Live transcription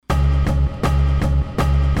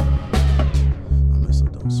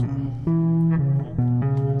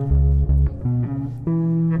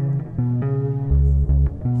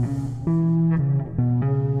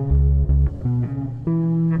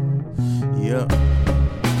Yeah.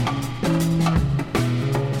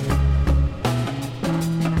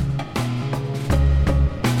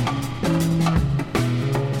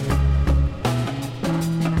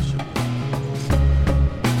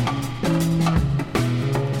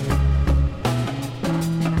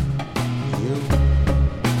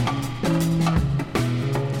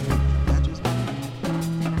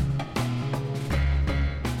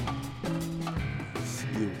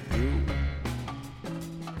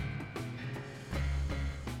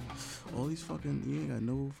 You ain't got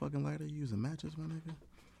no fucking lighter. You using matches, my nigga?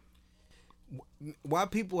 Why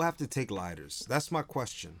people have to take lighters? That's my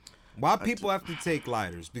question. Why people have to take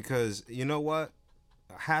lighters? Because you know what?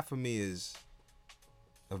 Half of me is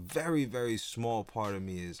a very, very small part of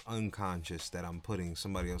me is unconscious that I'm putting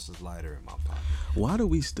somebody else's lighter in my pocket. Why do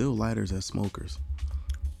we steal lighters as smokers?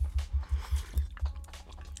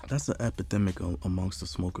 That's an epidemic amongst the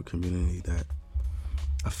smoker community that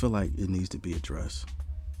I feel like it needs to be addressed.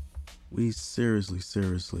 We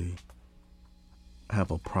seriously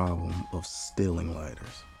have a problem of stealing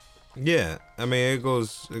lighters. Yeah, I mean it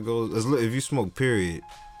goes. If you smoke, period,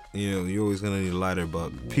 you know you're always gonna need a lighter.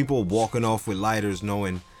 But people walking off with lighters,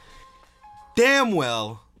 knowing damn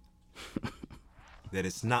well that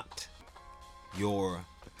it's not your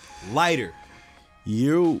lighter.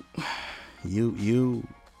 You.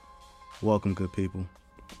 Welcome, good people.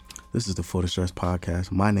 This is the For the Stress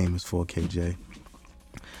podcast. My name is 4KJ.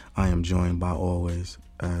 I am joined by always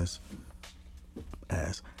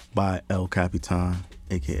by El Capitan,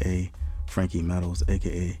 aka Frankie Metals,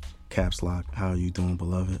 aka Caps Lock. How are you doing,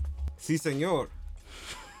 beloved? Si, senor.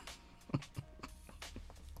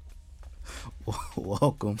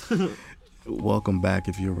 Welcome. Welcome back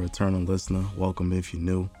if you're a returning listener. Welcome if you're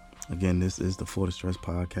new. Again, this is the For the Stress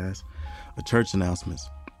podcast. A church announcements.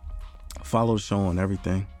 Follow the show on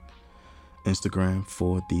everything. Instagram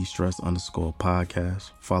for the stress_podcast.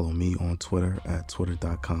 Follow me on Twitter at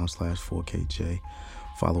twitter.com/4KJ.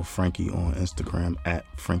 Follow Frankie on Instagram at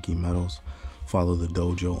Frankie Metals. Follow the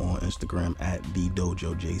dojo on Instagram at the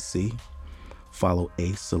DojoJC. Follow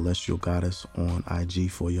A Celestial Goddess on IG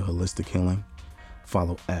for your holistic healing.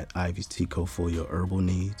 Follow at Ivy's Tico for your herbal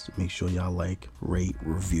needs. Make sure y'all like, rate,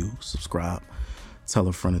 review, subscribe. Tell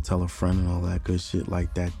a friend to tell a friend and all that good shit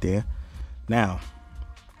like that there. Now,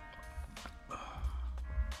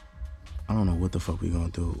 I don't know what the fuck we gonna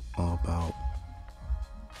do about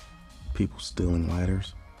people stealing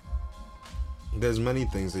lighters. There's many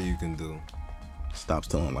things that you can do. Stop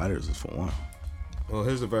stealing lighters is for one. Well,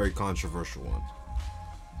 here's a very controversial one.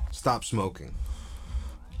 Stop smoking.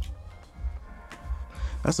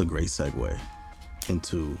 That's a great segue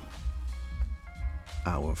into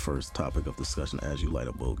our first topic of discussion, as you light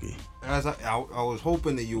a bogey. As I was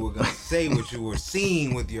hoping that you were going to say what you were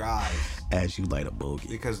seeing with your eyes. As you light a bogey.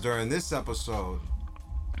 Because during this episode,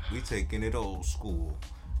 we taking it old school,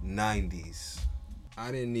 90s.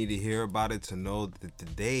 I didn't need to hear about it to know that the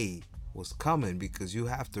day was coming, because you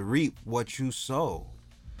have to reap what you sow.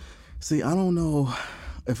 See, I don't know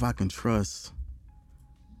if I can trust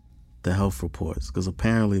the health reports, because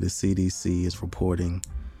apparently the CDC is reporting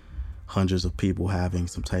hundreds of people having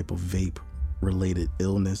some type of vape-related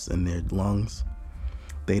illness in their lungs.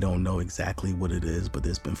 They don't know exactly what it is, but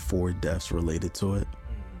there's been 4 deaths related to it.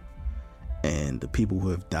 And the people who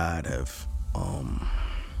have died have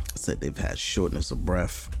said they've had shortness of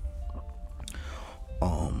breath.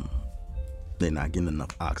 They're not getting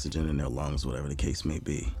enough oxygen in their lungs, whatever the case may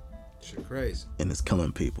be. Shit crazy. And it's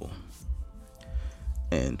killing people.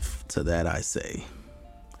 And to that I say,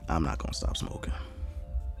 I'm not going to stop smoking.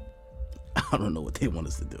 I don't know what they want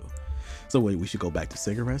us to do. So wait, we should go back to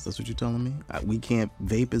cigarettes? That's what you're telling me? We can't.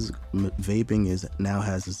 Vaping is now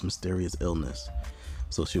has this mysterious illness.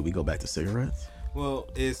 So should we go back to cigarettes? Well,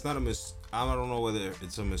 it's not I don't know whether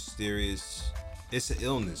it's a mysterious. It's an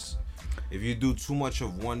illness. If you do too much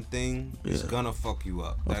of one thing, it's gonna fuck you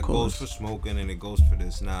up. That goes for smoking and it goes for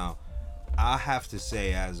this. Now, I have to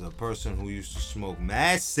say, as a person who used to smoke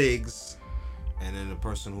mad cigs, and then a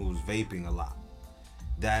person who's vaping a lot,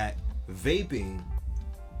 that vaping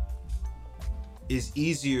is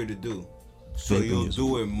easier to do. So you'll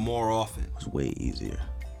do it more often. It's way easier.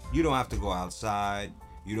 You don't have to go outside.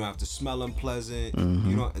 You don't have to smell unpleasant.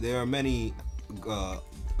 There are many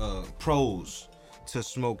pros to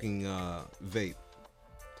smoking vape.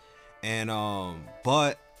 And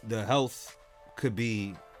but the health could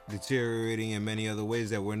be deteriorating in many other ways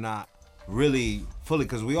that we're not really fully,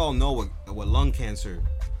 because we all know what lung cancer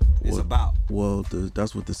is about. Well,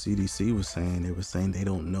 that's what the CDC was saying. They were saying they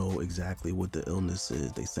don't know exactly what the illness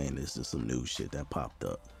is. They saying this is some new shit that popped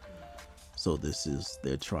up. So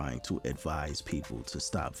they're trying to advise people to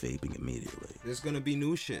stop vaping immediately. There's gonna be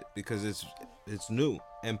new shit because it's new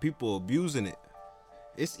and people abusing it.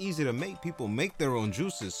 It's easy to make people make their own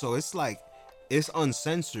juices, so it's like it's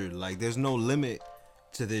uncensored. Like there's no limit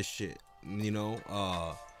to this shit. You know,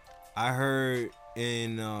 I heard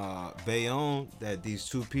in Bayonne that these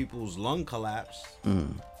two people's lung collapsed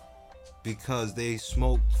because they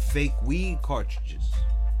smoked fake weed cartridges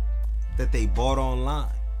that they bought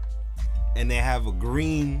online, and they have a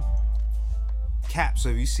green cap. So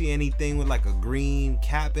if you see anything with like a green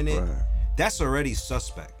cap in it, right, that's already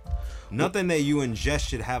suspect. Nothing that you ingest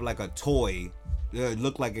should have like a toy. It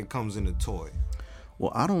look like it comes in a toy.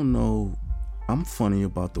 Well, I don't know. I'm funny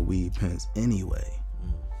about the weed pens anyway.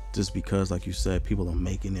 Just because, like you said, people are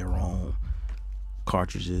making their own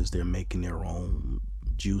cartridges. They're making their own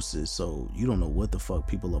juices. So you don't know what the fuck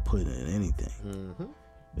people are putting in anything. Mm-hmm.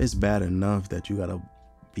 It's bad enough that you gotta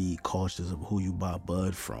be cautious of who you buy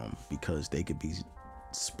bud from, because they could be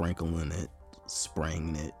sprinkling it,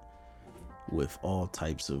 spraying it with all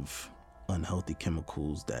types of unhealthy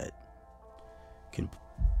chemicals that can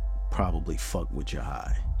probably fuck with your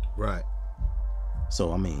high. Right.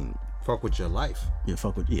 So I mean, fuck with your life.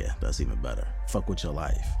 Yeah, that's even better. Fuck with your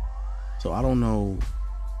life. So I don't know.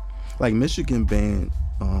 Like Michigan banned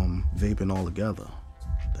vaping altogether.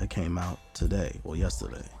 That came out today or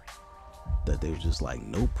yesterday. That they were just like,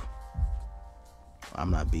 nope. I'm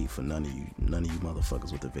not beat for none of you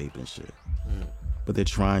motherfuckers with the vaping shit. But they're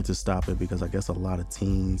trying to stop it because I guess a lot of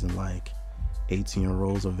teens and like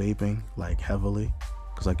 18-year-olds are vaping like heavily.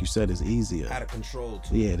 Because like you said, it's easier. Out of control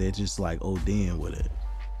too. Yeah, they're just like ODing with it.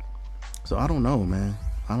 So I don't know, man.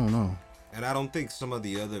 I don't know. And I don't think some of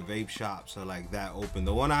the other vape shops are like that open.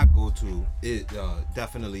 The one I go to, it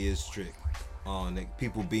definitely is strict on like,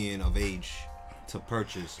 people being of age to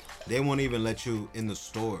purchase. They won't even let you in the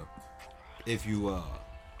store if you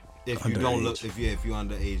don't look, if you're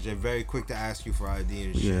underage. They're very quick to ask you for ID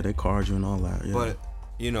and shit. Yeah, they card you and all that. Yeah. But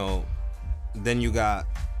you know, then you got,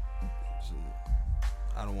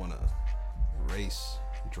 I don't want to race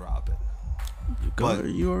drop it.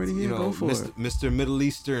 You already here. Go for it. Mr. Middle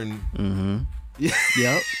Eastern. Mm-hmm. Yeah.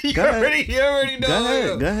 Yep. You already know.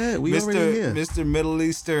 Go ahead. We already here. Mr. Middle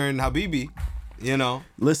Eastern Habibi. You know.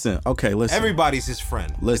 Listen. Everybody's his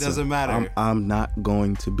friend. It doesn't matter. I'm not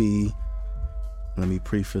going to be. Let me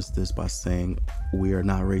preface this by saying we are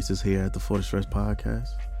not racist here at the For the Stress Podcast.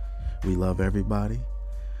 We love everybody,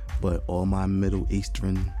 but all my Middle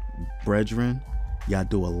Eastern brethren, y'all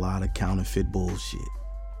do a lot of counterfeit bullshit.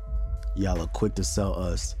 Y'all are quick to sell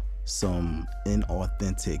us some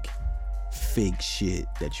inauthentic, fake shit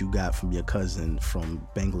that you got from your cousin from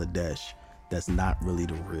Bangladesh that's not really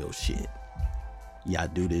the real shit. Y'all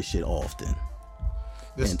do this shit often.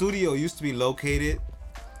 The studio used to be located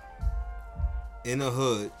in a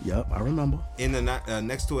hood. Yep, I remember. In the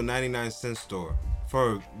next to a 99-cent store.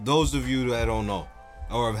 For those of you that don't know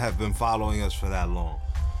or have been following us for that long.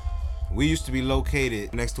 We used to be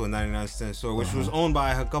located next to a 99-cent store, which was owned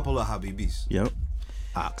by a couple of Habibis. Yep.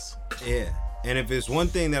 Ox. Yeah. And if it's one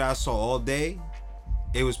thing that I saw all day,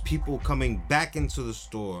 it was people coming back into the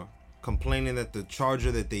store complaining that the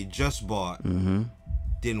charger that they just bought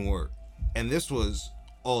didn't work. And this was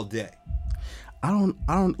all day. I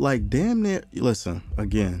don't like damn near. Listen,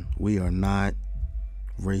 again, we are not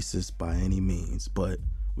racist by any means, but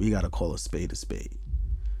we got to call a spade a spade.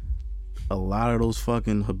 A lot of those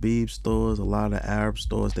fucking Habib stores, a lot of the Arab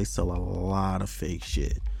stores, they sell a lot of fake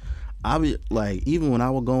shit. I be like, even when I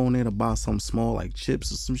would go in there to buy something small like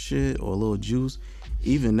chips or some shit or a little juice,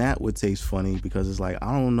 even that would taste funny because it's like,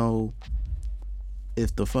 I don't know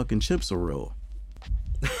if the fucking chips are real.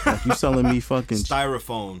 Like you selling me fucking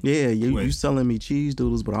styrofoam. Yeah, you selling me cheese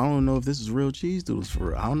doodles, but I don't know if this is real cheese doodles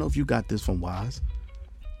for real. I don't know if you got this from Wise.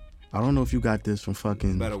 I don't know if you got this from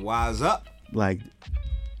fucking. Better wise up. Like.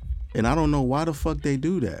 And I don't know why the fuck they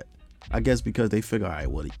do that. I guess because they figure, all right,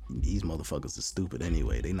 well, these motherfuckers are stupid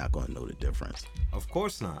anyway. They not going to know the difference. Of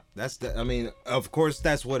course not. Of course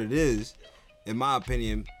that's what it is, in my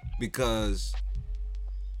opinion, because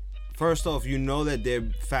first off, you know that they're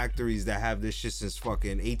factories that have this shit since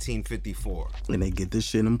fucking 1854. And they get this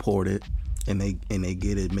shit imported, and they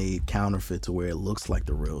get it made counterfeit to where it looks like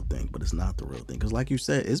the real thing, but it's not the real thing. Because like you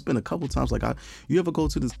said, it's been a couple times. Like you ever go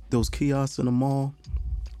to those kiosks in the mall?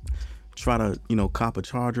 Try to, cop a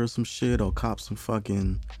charger or some shit or cop some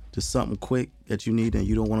fucking just something quick that you need and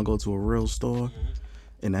you don't want to go to a real store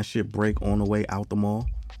and that shit break on the way out the mall.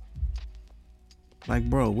 Like,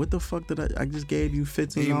 bro, what the fuck did I just gave you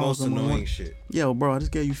 $15 the most on my annoying money. Shit. Yo, bro, I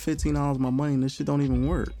just gave you $15 of my money and this shit don't even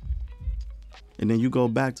work. And then you go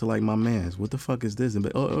back to like my man's, what the fuck is this? And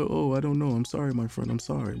be, oh, I don't know. I'm sorry, my friend. I'm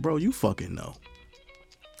sorry. Bro, you fucking know.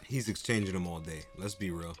 He's exchanging them all day. Let's be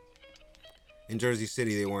real. In Jersey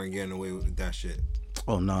City, they weren't getting away with that shit.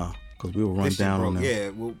 Oh, nah. Because we were run down on that. Yeah,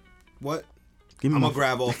 well, what? I'm going to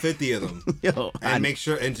grab all 50 of them. Yo, and make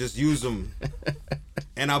sure and just use them.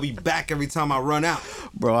 And I'll be back every time I run out.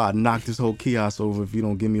 Bro, I'll knock this whole kiosk over if you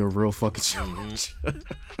don't give me a real fucking charge. Mm-hmm.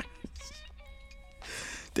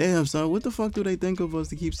 Damn, son, what the fuck do they think of us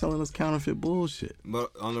to keep selling us counterfeit bullshit?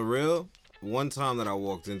 But on the real, one time that I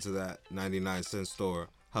walked into that 99-cent store,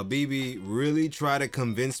 Habibi really tried to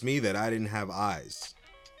convince me that I didn't have eyes.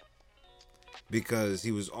 Because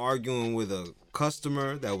he was arguing with a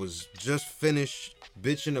customer that was just finished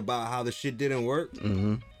bitching about how the shit didn't work.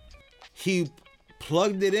 Mm-hmm. He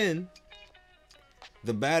plugged it in.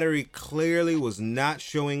 The battery clearly was not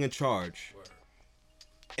showing a charge.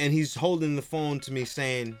 And he's holding the phone to me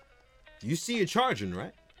saying, "You see it charging,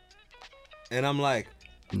 right?" And I'm like,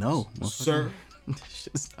 "No, sir,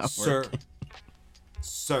 sir,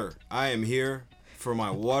 I am here for my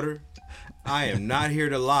water. I am not here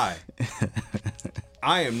to lie.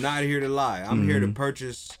 I am not here to lie. I'm here to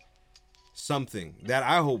purchase something that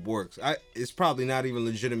I hope works. It's probably not even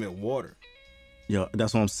legitimate water." Yo,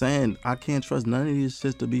 that's what I'm saying. I can't trust none of these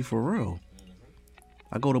shits to be for real.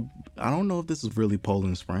 I don't know if this is really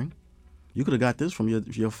Poland Spring. You could have got this from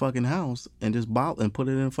your fucking house and just and put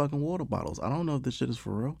it in fucking water bottles. I don't know if this shit is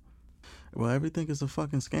for real. Well, everything is a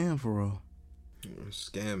fucking scam for real.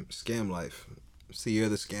 Scam life. See, you're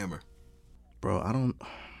the scammer. Bro,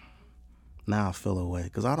 now I feel away.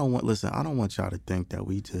 Because I don't want y'all to think that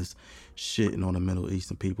we just shitting on the Middle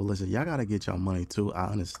Eastern people. Listen, y'all got to get y'all money too. I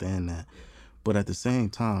understand that. But at the same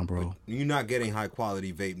time, bro. You're not getting high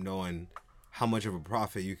quality vape knowing how much of a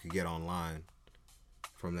profit you could get online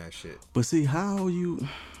from that shit. But see, I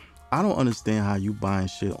don't understand how you buying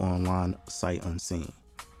shit online sight unseen.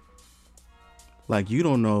 Like, you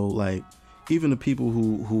don't know, like, even the people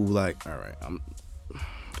who like, all right,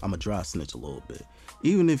 I'm a dry snitch a little bit.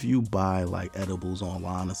 Even if you buy like edibles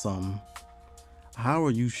online or something, how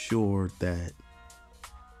are you sure that,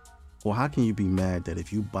 or how can you be mad that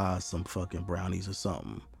if you buy some fucking brownies or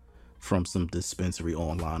something from some dispensary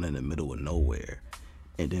online in the middle of nowhere,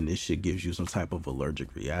 and then this shit gives you some type of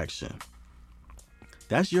allergic reaction?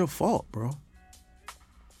 That's your fault, bro.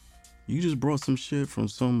 You just brought some shit from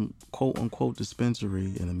some quote unquote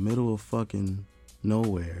dispensary in the middle of fucking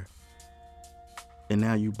nowhere, and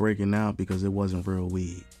now you breaking out because it wasn't real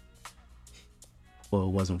weed. Well,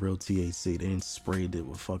 it wasn't real THC. They didn't sprayed it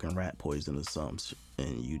with fucking rat poison or something,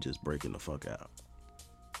 and you just breaking the fuck out.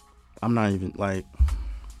 I'm not even like,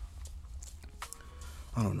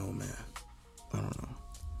 I don't know, man.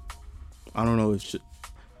 I don't know if shit.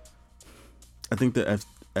 I think the is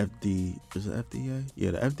it FDA?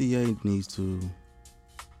 Yeah, the FDA needs to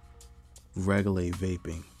regulate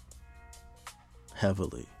vaping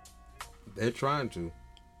heavily. They're trying to.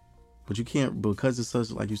 But you can't, because it's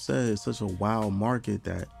such, like you said, it's such a wild market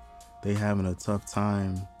that they having a tough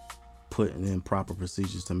time putting in proper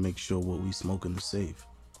procedures to make sure what we smoking is safe.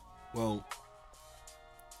 Well,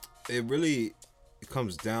 it really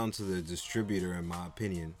comes down to the distributor, in my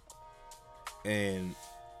opinion. And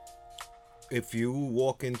if you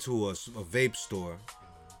walk into a vape store,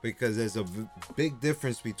 because there's a big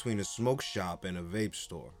difference between a smoke shop and a vape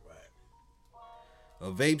store. A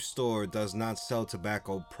vape store does not sell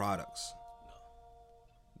tobacco products.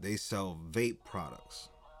 They sell vape products.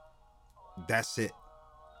 That's it.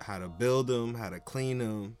 How to build them, how to clean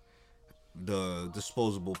them, the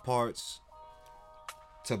disposable parts.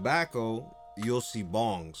 Tobacco, you'll see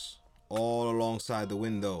bongs all alongside the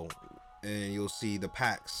window, and you'll see the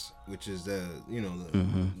packs, which is the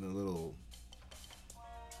little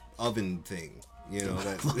oven thing.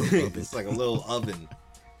 It's like a little oven.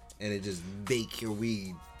 And it just bake your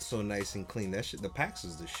weed so nice and clean. That shit, the packs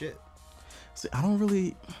is the shit. See, I don't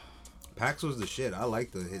really. Packs was the shit. I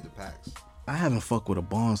like to hit the packs. I haven't fucked with a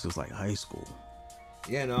bong since like high school.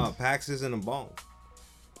 Yeah, no, packs isn't a bong.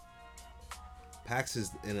 Packs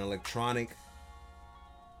is an electronic.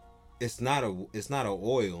 It's not a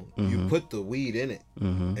oil. Mm-hmm. You put the weed in it,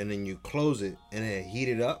 and then you close it, and then heat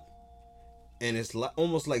it up, and it's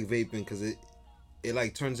almost like vaping because it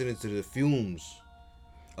like turns it into the fumes.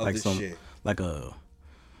 Like shit. I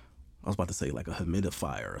was about to say like a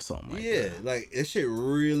humidifier or something like that. Yeah, like this shit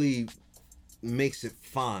really makes it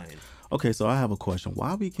fine. Okay, so I have a question.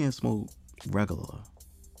 Why we can't smoke regular?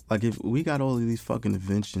 Like, if we got all of these fucking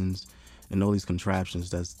inventions and all these contraptions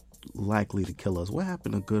that's likely to kill us, what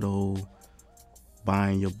happened to good old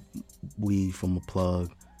buying your weed from a plug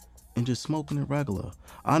and just smoking it regular.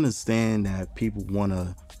 I understand that people want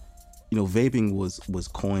to, vaping was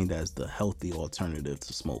coined as the healthy alternative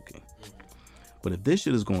to smoking. But if this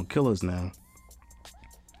shit is going to kill us now,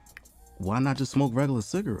 why not just smoke regular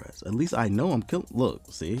cigarettes? At least I know I'm killing. Look,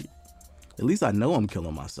 see, at least I know I'm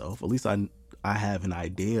killing myself. At least I have an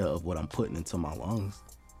idea of what I'm putting into my lungs.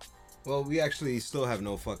 Well, we actually still have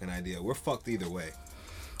no fucking idea. We're fucked either way.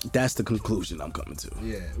 That's the conclusion I'm coming to.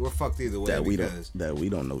 Yeah, we're fucked either way that we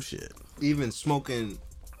don't know shit. Even smoking,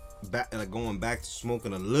 going back to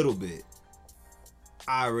smoking a little bit,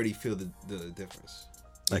 I already feel the difference.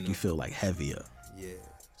 You feel like heavier. Yeah.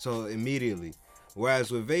 So immediately. Whereas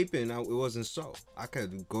with vaping, it wasn't so. I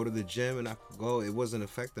could go to the gym and I could go. It wasn't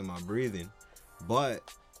affecting my breathing. But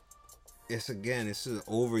it's an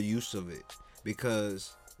overuse of it.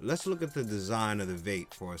 Because let's look at the design of the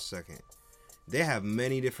vape for a second. They have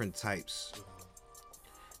many different types.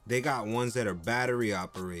 They got ones that are battery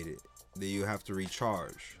operated that you have to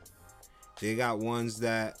recharge. They got ones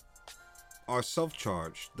that are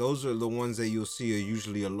self-charged. Those are the ones that you'll see are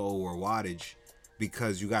usually a lower wattage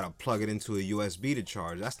because you got to plug it into a USB to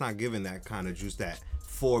charge. That's not giving that kind of juice that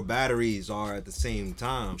 4 batteries are at the same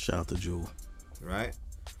time. Shout out to Juul. Right?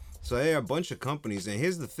 So there are a bunch of companies, and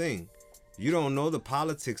here's the thing. You don't know the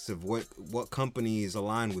politics of what company is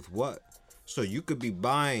aligned with what. So you could be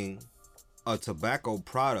buying a tobacco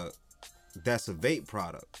product that's a vape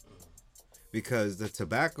product, because the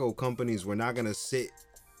tobacco companies were not going to sit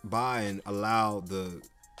by and allow the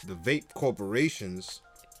vape corporations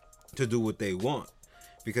to do what they want,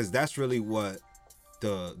 because that's really what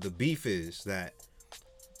the beef is, that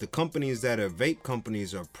the companies that are vape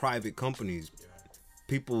companies are private companies,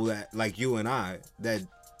 people that like you and I that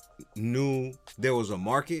knew there was a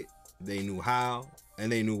market, they knew how,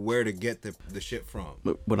 and they knew where to get the shit from.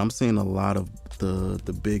 But I'm seeing a lot of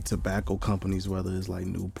the big tobacco companies, whether it's like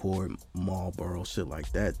Newport, Marlboro, shit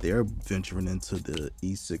like that, they're venturing into the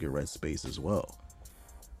e-cigarette space as well.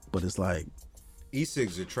 But it's like...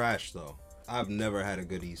 E-cigs are trash, though. I've never had a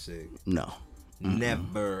good e-cig. No. Mm-hmm.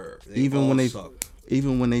 Never. Even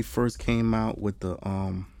when they first came out with the...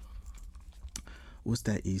 what's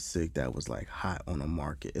that e-cig that was like hot on the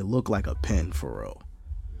market? It looked like a pen for real.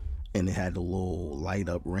 And it had a little light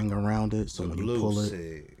up ring around it, so when you pull it,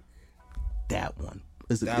 cig. That one.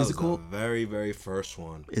 Is it called the very, very first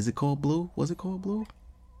one? Is it called Blue? Was it called Blue?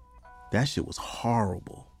 That shit was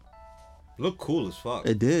horrible. Looked cool as fuck.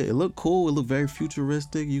 It did. It looked cool. It looked very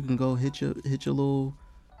futuristic. You can go hit your little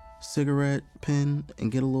cigarette pen and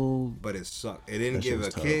get a little. But it sucked. It didn't give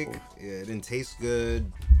a kick. Yeah, it didn't taste good.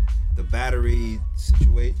 The battery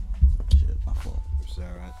situation. Shit, my fault. It's all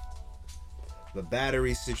right. The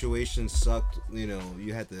battery situation sucked.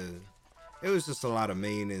 You had to. It was just a lot of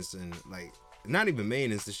maintenance and like not even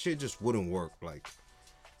maintenance. The shit just wouldn't work. Like,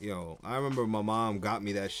 I remember my mom got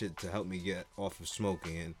me that shit to help me get off of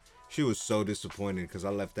smoking, and she was so disappointed because I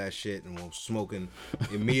left that shit and was smoking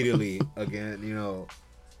immediately again.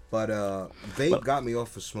 But vape got me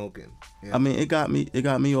off of smoking. Yeah. I mean, it got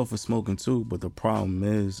me off of smoking too. But the problem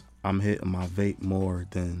is, I'm hitting my vape more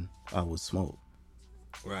than I would smoke.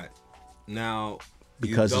 Right. Now,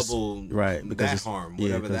 because that harm,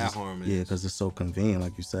 whatever that harm is. Yeah, because it's so convenient.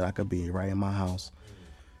 Like you said, I could be right in my house.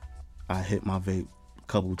 I hit my vape a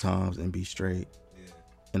couple times and be straight. Yeah.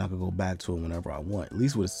 And I could go back to it whenever I want. At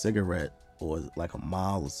least with a cigarette or like a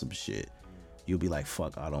mile or some shit, you'll be like,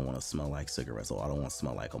 fuck, I don't want to smell like cigarettes, or I don't want to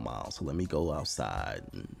smell like a mile. So let me go outside.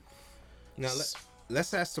 Now,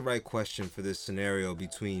 let's ask the right question for this scenario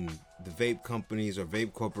between the vape companies or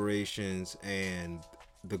vape corporations and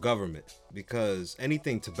the government, because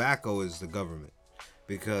anything tobacco is the government,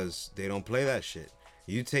 because they don't play that shit.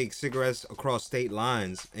 You take cigarettes across state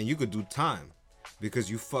lines and you could do time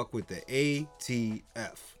because you fuck with the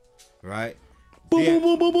ATF, right? Boom,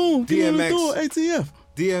 boom, boom, boom, boom. DMX,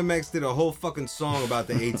 DMX did a whole fucking song about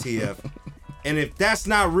the ATF. And if that's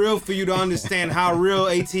not real for you to understand how real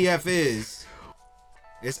ATF is,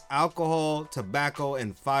 it's alcohol, tobacco,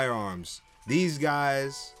 and firearms. These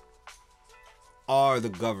guys are the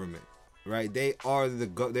government, right? They are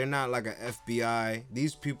they're not like a FBI.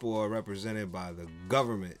 These people are represented by the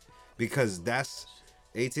government, because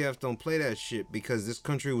ATF don't play that shit, because this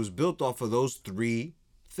country was built off of those 3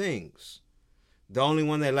 things. The only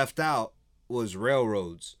one they left out was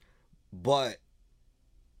railroads. But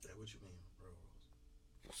what you mean,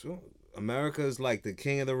 railroads? So America is like the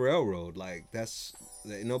king of the railroad. Like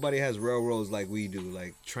nobody has railroads like we do,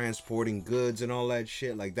 like transporting goods and all that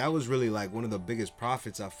shit. Like that was really like one of the biggest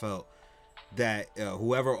profits I felt, that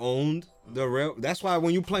whoever owned the rail. That's why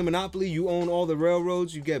when you play Monopoly, you own all the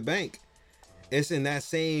railroads, you get bank. It's in that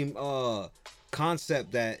same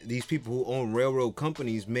concept that these people who own railroad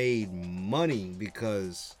companies made money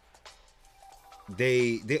because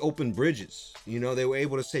they opened bridges. You know, they were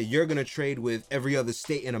able to say, you're gonna trade with every other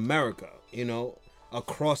state in America, you know,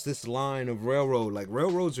 across this line of railroad. Like,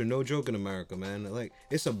 railroads are no joke in America, man. Like,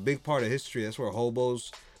 it's a big part of history. That's where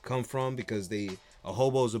hobos come from, because a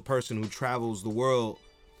hobo is a person who travels the world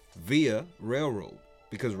via railroad,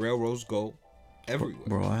 because railroads go everywhere.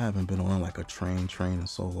 Bro, I haven't been on like a train in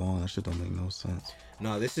so long. That shit don't make no sense.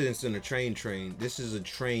 No, this isn't a train. This is a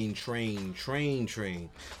train.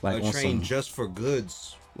 Like a train just for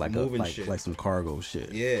goods, like moving shit, like some cargo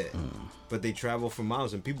shit. Yeah, but they travel for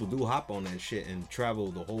miles, and people do hop on that shit and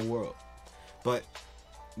travel the whole world. But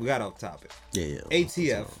we got off topic. Yeah.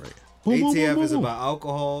 ATF. ATF is about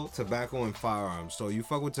alcohol, tobacco, and firearms. So you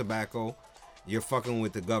fuck with tobacco, you're fucking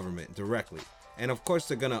with the government directly. And of course,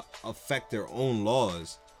 they're gonna affect their own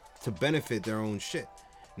laws to benefit their own shit.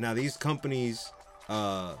 Now, these companies,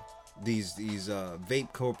 these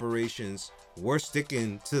vape corporations, were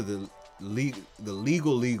sticking to the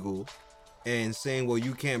legal, and saying, well,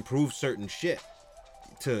 you can't prove certain shit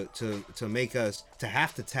to make us to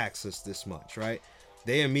have to tax us this much, right?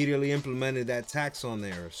 They immediately implemented that tax on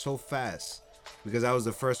there so fast, because that was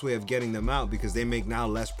the first way of getting them out, because they make now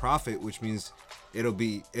less profit, which means it'll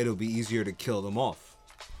be easier to kill them off.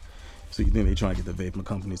 So you think they trying to get the vaping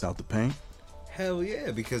companies out the paint? Hell yeah,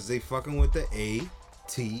 because they fucking with the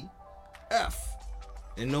ATF.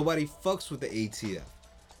 And nobody fucks with the ATF.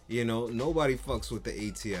 You know, nobody fucks with the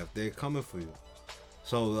ATF. They're coming for you.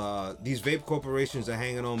 So these vape corporations are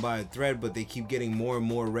hanging on by a thread, but they keep getting more and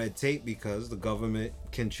more red tape because the government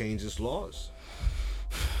can change its laws.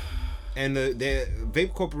 And the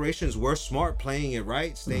vape corporations were smart playing it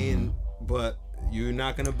right, staying, but you're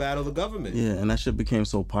not gonna battle the government. Yeah, and that shit became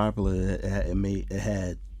so popular. It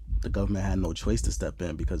had the government had no choice to step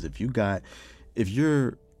in, because if your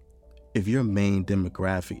main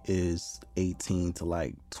demographic is 18 to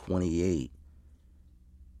like 28,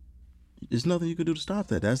 there's nothing you could do to stop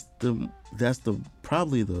that. That's the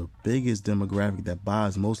probably the biggest demographic that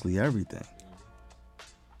buys mostly everything.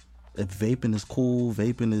 If vaping is cool,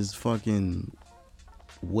 vaping is fucking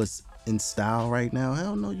what's in style right now,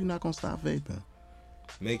 hell no, you're not gonna stop vaping.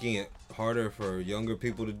 Making it harder for younger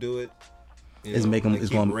people to do it. It's making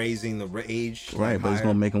it's going raising the age, right? But it's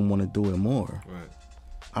gonna make them want to do it more. Right.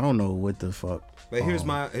 I don't know what the fuck. But here's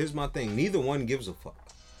my thing. Neither one gives a fuck.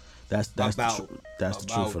 That's the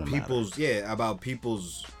truth of the people's matter. Yeah, about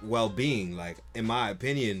people's well-being. Like, in my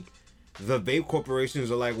opinion, the vape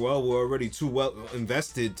corporations are like, well, we're already too well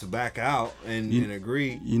invested to back out and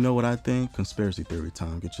agree. You know what I think? Conspiracy theory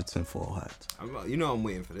time. Get your tinfoil hat. I'm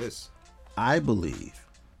waiting for this. I believe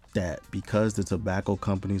that because the tobacco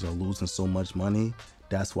companies are losing so much money,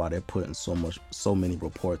 that's why they're putting so many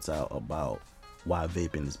reports out about why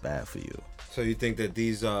vaping is bad for you. So you think that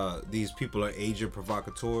these people are agent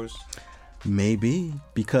provocateurs? Maybe,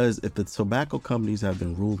 because if the tobacco companies have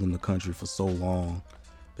been ruling the country for so long,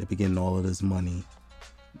 they've been getting all of this money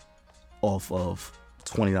off of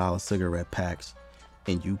 $20 cigarette packs,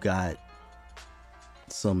 and you got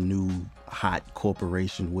some new hot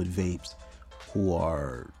corporation with vapes who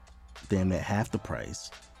are damn near half the price.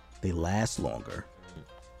 They last longer,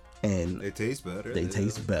 and they taste better.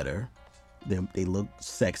 They look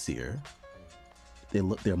sexier.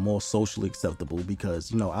 They're more socially acceptable,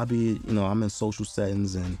 because I'm in social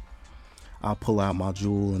settings and I'll pull out my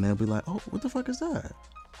jewel and they'll be like, oh, what the fuck is that?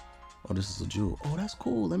 Oh, this is a jewel. Oh, that's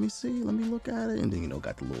cool. Let me see. Let me look at it. And then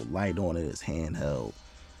got the little light on it. It's handheld.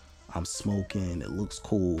 I'm smoking. It looks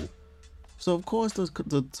cool. So of course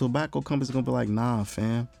the tobacco company's gonna be like, nah,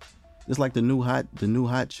 fam. It's like the new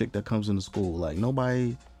hot chick that comes into school. Like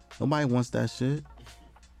nobody wants that shit.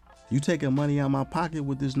 You taking money out of my pocket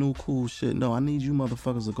with this new cool shit. No, I need you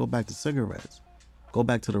motherfuckers to go back to cigarettes. Go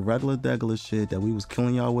back to the regular shit that we was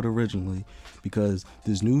killing y'all with originally, because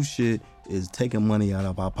this new shit is taking money out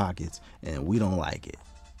of our pockets and we don't like it.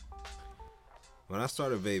 When I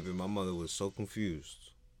started vaping, my mother was so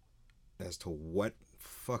confused as to what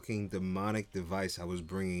fucking demonic device I was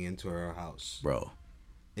bringing into her house. Bro.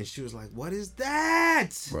 And she was like, what is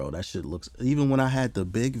that? Bro, that shit looks... Even when I had the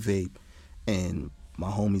big vape and my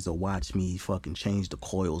homies will watch me fucking change the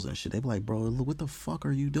coils and shit, they be like, bro, what the fuck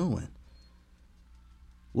are you doing?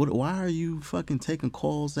 Why are you fucking taking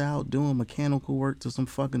coils out, doing mechanical work to some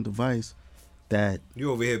fucking device that... You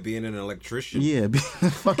over here being an electrician. Yeah,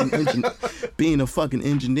 being a fucking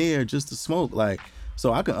engineer just to smoke. Like,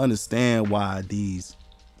 so I can understand why these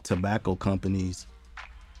tobacco companies...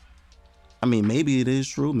 I mean, maybe it is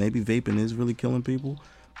true. Maybe vaping is really killing people.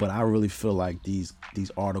 But I really feel like these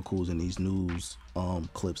articles and these news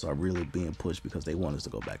clips are really being pushed because they want us to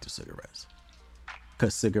go back to cigarettes.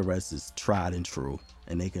 Because cigarettes is tried and true,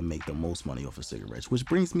 and they can make the most money off of cigarettes. Which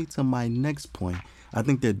brings me to my next point. I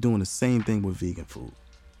think they're doing the same thing with vegan food.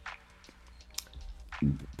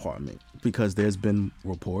 Pardon me. Because there's been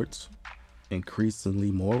reports,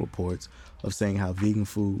 increasingly more reports, of saying how vegan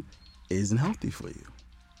food isn't healthy for you.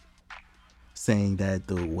 Saying that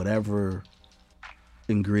the whatever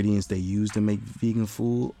ingredients they use to make vegan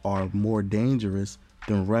food are more dangerous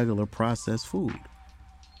than regular processed food.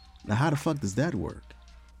 Now, how the fuck does that work?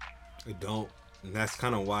 It don't. And that's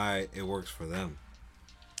kind of why it works for them.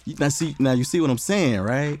 Now you see what I'm saying,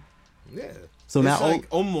 right? Yeah. So it's now like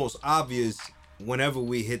almost obvious whenever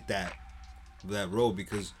we hit that road,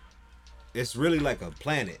 because it's really like a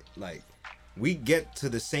planet. Like, we get to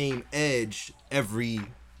the same edge every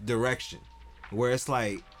direction, where it's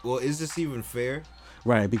like, well, is this even fair?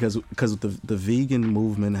 Right, because the vegan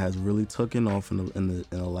movement has really taken off in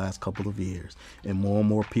the last couple of years, and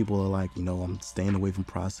more people are like, I'm staying away from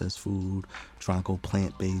processed food, trying to go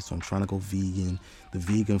plant-based, I'm trying to go vegan. The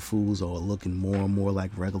vegan foods are looking more and more like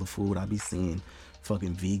regular food. I be seeing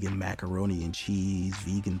fucking vegan macaroni and cheese,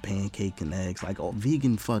 vegan pancake and eggs, like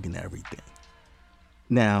vegan fucking everything.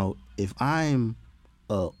 Now, if I'm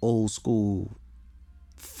a old school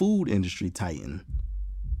food industry titan,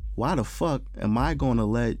 why the fuck am I gonna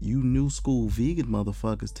let you new school vegan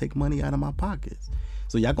motherfuckers take money out of my pockets?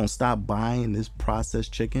 So y'all gonna stop buying this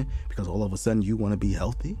processed chicken because all of a sudden you wanna be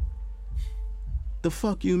healthy? The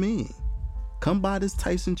fuck you mean? Come buy this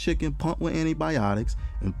Tyson chicken pumped with antibiotics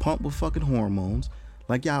and pumped with fucking hormones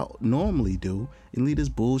like y'all normally do, and leave this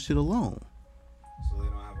bullshit alone. So they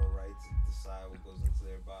don't have a right to decide what goes into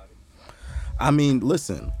their body? I mean,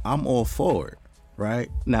 listen, I'm all for it, right?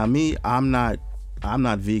 Now me, I'm not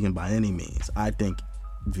vegan by any means. I think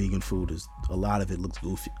vegan food a lot of it looks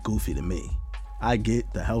goofy to me. I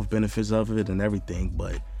get the health benefits of it and everything,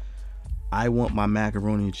 but I want my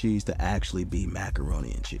macaroni and cheese to actually be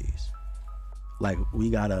macaroni and cheese. Like,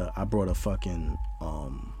 I brought a fucking,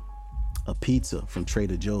 a pizza from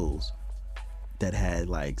Trader Joe's that had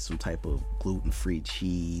like some type of gluten-free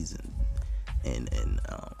cheese and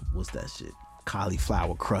what's that shit?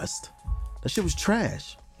 Cauliflower crust. That shit was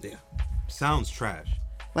trash. Yeah. Sounds trash.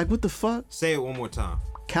 Like, what the fuck? Say it one more time.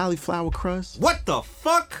 Cauliflower crust? What the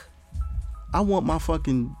fuck? I want my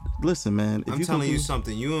fucking... Listen, man. I'm telling you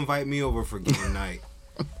something. You invite me over for game night,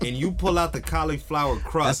 and you pull out the cauliflower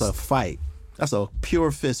crust. That's a fight. That's a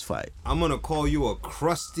pure fist fight. I'm going to call you a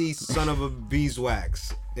crusty son of a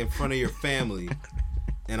beeswax in front of your family,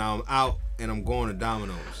 and I'm out, and I'm going to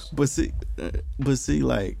Domino's. But see,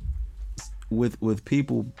 like, with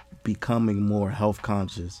people becoming more health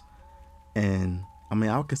conscious, and I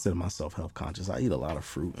mean, I consider myself health conscious. I eat a lot of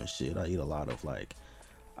fruit and shit. I eat a lot of, like,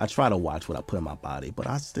 I try to watch what I put in my body, but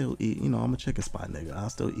I still eat, I'm a chicken spot nigga. I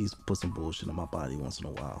still put some bullshit in my body once in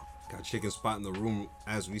a while. Got a chicken spot in the room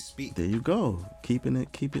as we speak. There you go. Keeping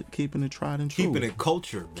it tried and true. Keeping it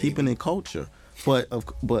culture, baby. Keeping it culture.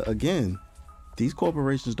 But again, these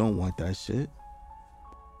corporations don't want that shit.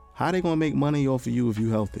 How they gonna make money off of you if you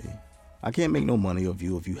healthy? I can't make no money off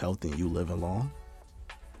you if you healthy and you living long.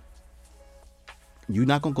 You're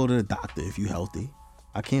not gonna go to the doctor if you healthy.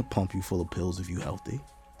 I can't pump you full of pills if you healthy.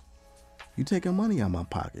 You taking money out of my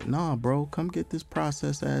pocket. Nah, bro, come get this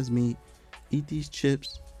processed ass meat, eat these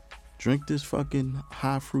chips, drink this fucking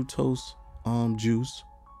high fructose juice.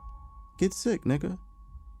 Get sick, nigga.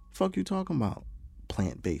 Fuck you talking about?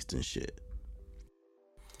 Plant-based and shit.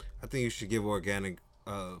 I think you should give organic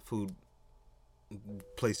food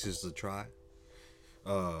places a try.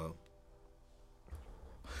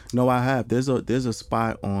 No, I have. There's a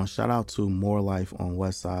spot on, shout out to More Life on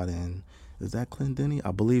West Side, and is that Clendenny? I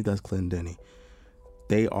believe that's Clendenny.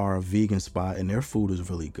 They are a vegan spot and their food is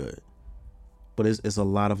really good. But it's a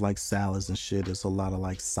lot of like salads and shit. It's a lot of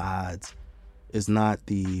like sides. It's not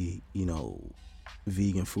the,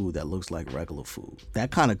 vegan food that looks like regular food. That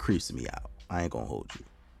kind of creeps me out. I ain't gonna hold you.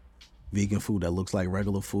 Vegan food that looks like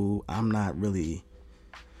regular food, I'm not really,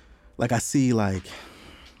 like, I see like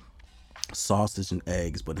sausage and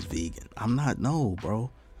eggs, but it's vegan. I'm not, no, bro.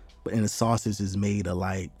 And the sausage is made of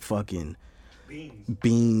like fucking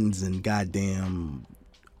beans and goddamn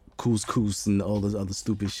couscous and all this other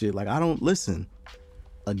stupid shit. Like, I don't listen.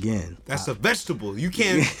 Again, that's a vegetable. You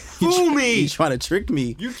can't fool me. You trying to trick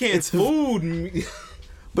me. You can't food me.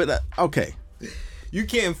 But okay. You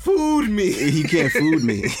can't food me. You can't food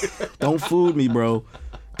me. Don't food me, bro.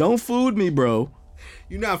 Don't food me, bro.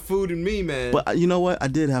 You're not fooding me, man. But you know what? I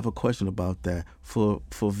did have a question about that. For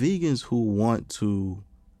vegans who want to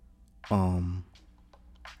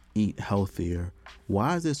eat healthier,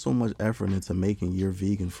 why is there so much effort into making your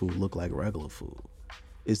vegan food look like regular food?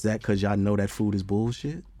 Is that because y'all know that food is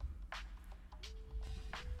bullshit?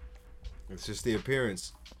 It's just the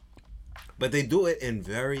appearance. But they do it in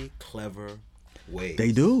very clever ways.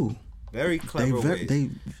 They do. Very clever ways. They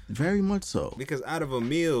very much so. Because out of a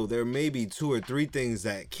meal, there may be 2 or 3 things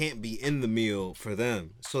that can't be in the meal for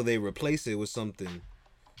them. So they replace it with something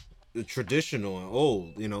traditional and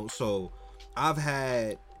old, you know. So I've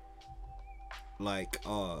had like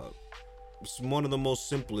one of the most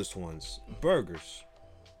simplest ones, burgers.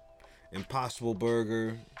 Impossible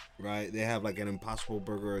Burger, right? They have like an Impossible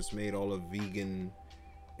Burger. It's made all of vegan.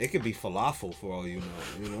 It could be falafel for all you know.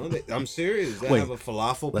 You know, I'm serious. They have a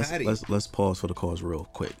falafel patty. Let's pause for the cause real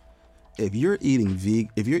quick. If you're eating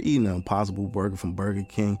an Impossible Burger from Burger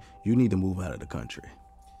King, you need to move out of the country.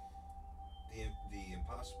 The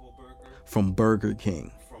Impossible Burger from Burger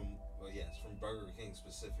King. From Burger King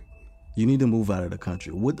specifically. You need to move out of the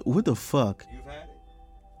country. What the fuck? You've had it?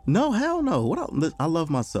 No, hell no. I love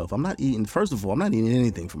myself. I'm not eating. First of all, I'm not eating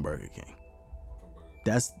anything from Burger King.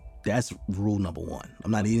 That's rule number 1. I'm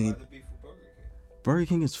not eating. Burger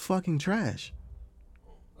King is fucking trash.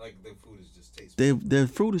 Like their food is just tasteful. Their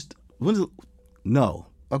food is. No.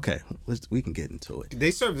 Okay, we can get into it. They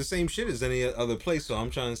serve the same shit as any other place, so I'm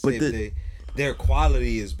trying to say their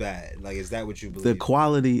quality is bad. Like, is that what you believe? The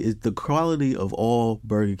quality of all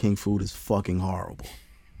Burger King food is fucking horrible.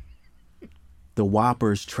 The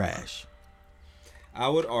Whopper's trash. I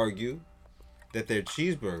would argue that their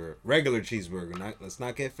cheeseburger, regular cheeseburger, let's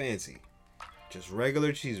not get fancy, just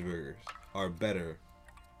regular cheeseburgers are better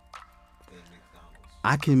than McDonald's.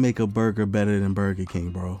 I can make a burger better than Burger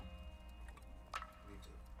King, bro. Me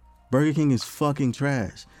too. Burger King is fucking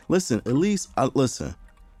trash. Listen, at least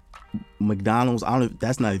McDonald's,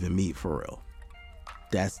 that's not even meat for real.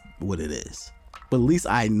 That's what it is. But at least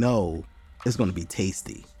I know it's gonna be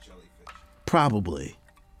tasty. Jellyfish. Probably.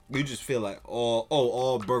 You just feel like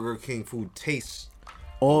all Burger King food tastes.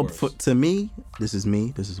 To me, this is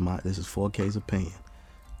 4K's opinion.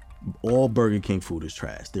 All Burger King food is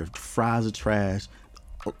trash. Their fries are trash.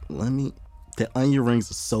 The onion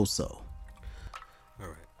rings are so-so. All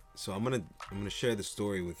right, so I'm gonna share the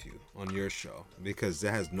story with you on your show because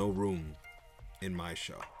that has no room in my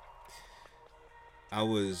show. I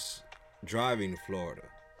was driving to Florida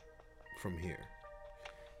from here.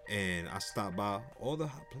 And I stopped by all the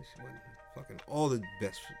hot places, all the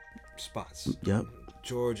best spots. Yep.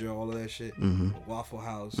 Georgia, all of that shit. Mm-hmm. Waffle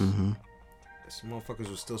House. Mm-hmm. Some motherfuckers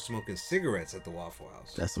were still smoking cigarettes at the Waffle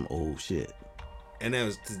House. That's some old shit. And that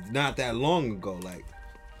was not that long ago. Like,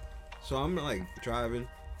 so I'm like driving.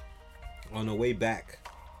 On the way back,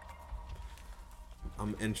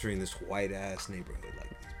 I'm entering this white ass neighborhood, like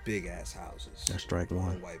these big ass houses. That's strike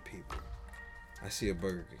one. White people. I see a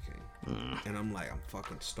Burger King. And I'm like, I'm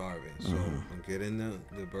fucking starving. So I get in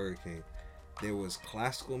the Burger King. There was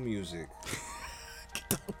classical music. Get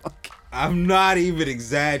the fuck. I'm not even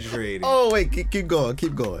exaggerating. Oh, wait, keep going.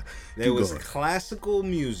 There was classical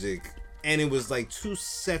music, and it was like 2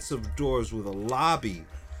 sets of doors with a lobby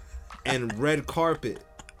and red carpet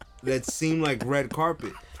that seemed like red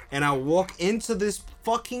carpet. And I walk into this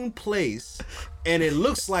fucking place, and it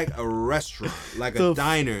looks like a restaurant, like a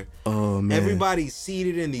diner. Oh, man. Everybody's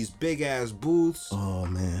seated in these big-ass booths. Oh,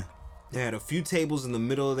 man. They had a few tables in the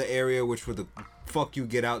middle of the area, which were the fuck you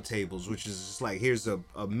get out tables, which is just like, here's a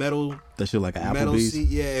metal... That shit like an metal Applebee's? seat.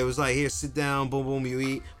 Yeah, it was like, here, sit down, boom, boom, you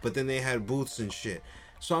eat. But then they had booths and shit.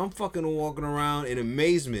 So I'm fucking walking around in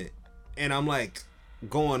amazement, and I'm like...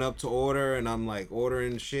 going up to order, and I'm like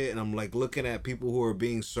ordering shit, and I'm like looking at people who are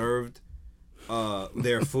being served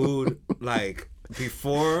their food like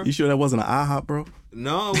before. You sure that wasn't an IHOP, bro?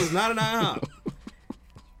 No, it was not an IHOP.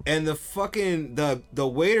 And the fucking the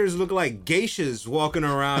waiters look like geishas walking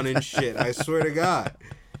around and shit. I swear to God.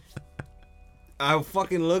 I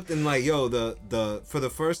fucking looked and like, yo, the for the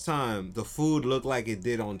first time, the food looked like it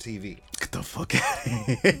did on TV. Get the fuck out of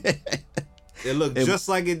here. It looked just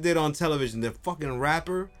like it did on television. The fucking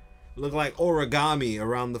wrapper looked like origami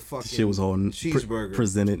around the fucking shit was all cheeseburger.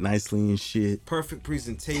 Presented nicely and shit. Perfect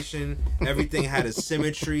presentation. Everything had a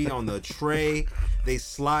symmetry on the tray. They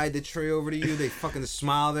slide the tray over to you. They fucking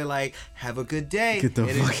smile. They're like, have a good day and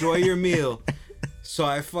enjoy your meal. So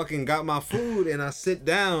I fucking got my food and I sit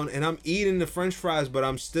down and I'm eating the French fries, but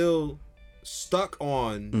I'm still stuck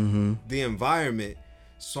on the environment.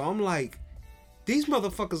 So I'm like, these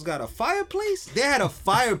motherfuckers got a fireplace? They had a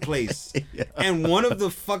fireplace. Yeah. And one of the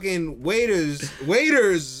fucking waiters,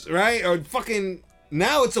 right? Or fucking,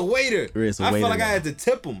 now it's a waiter. I felt like I had to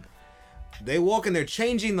tip him. They walk in there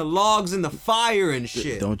changing the logs in the fire and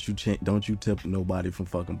shit. Don't you tip nobody from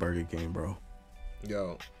fucking Burger King, bro.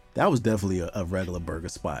 Yo. That was definitely a regular burger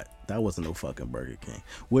spot. That wasn't no fucking Burger King.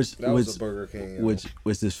 Which was a Burger King. Yo.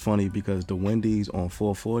 Which is funny because the Wendy's on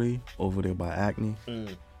 440 over there by Acme.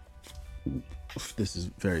 This is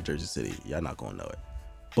very Jersey City. Y'all not gonna know it.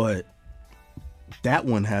 But that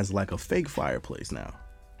one has like a fake fireplace now.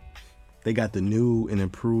 They got the new and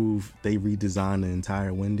improved. They redesigned the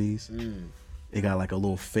entire Wendy's. It got like a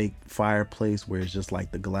little fake fireplace where it's just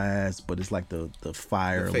like the glass, but it's like the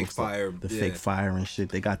fire. The fake fire. Like fake fire and shit.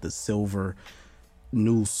 They got the silver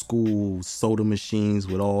new school soda machines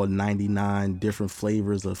with all 99 different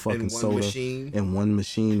flavors of fucking soda in one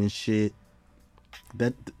machine and shit.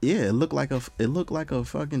 It looked like a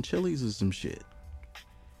fucking Chili's or some shit.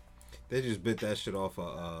 They just bit that shit off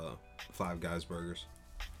of Five Guys Burgers.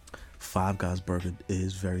 Five Guys Burger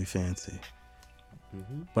is very fancy.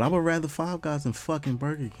 But I would rather Five Guys than fucking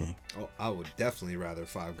Burger King. Oh, I would definitely rather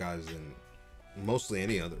Five Guys than mostly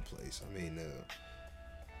any other place. I mean,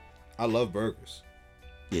 I love burgers.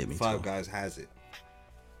 Yeah, me Five too. Guys has it.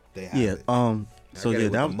 They have it. So yeah,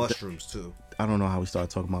 that was mushrooms too. I don't know how we started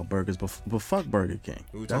talking about burgers, but fuck Burger King.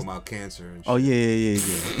 We were talking about cancer and shit. Oh yeah.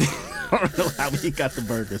 I don't know how we got the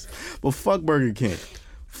burgers, but fuck Burger King.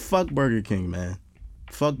 Fuck Burger King, man.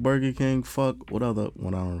 Fuck Burger King. Fuck what other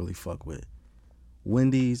one I don't really fuck with.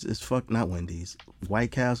 Wendy's is not Wendy's.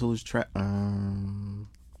 White Castle is let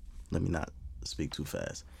me not speak too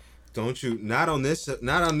fast. Don't you? Not on this All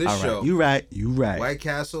right. show. You right. White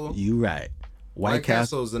Castle. You right. White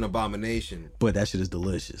Castle is an abomination. But that shit is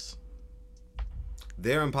delicious.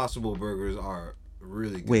 Their Impossible Burgers are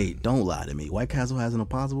really good. Wait, don't lie to me. White Castle has an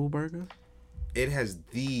Impossible Burger? It has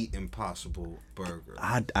the Impossible Burger.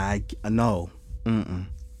 I know.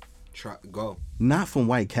 Go. Not from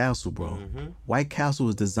White Castle, bro. White Castle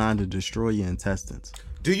is designed to destroy your intestines.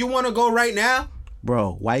 Do you want to go right now?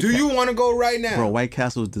 Bro, you want to go right now? Bro, White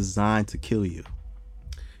Castle is designed to kill you.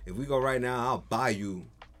 If we go right now, I'll buy you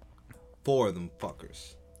 4 of them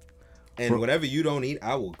fuckers. And whatever you don't eat,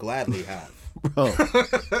 I will gladly have.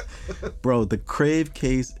 Bro, the Crave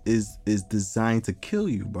case is designed to kill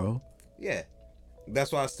you, bro. Yeah.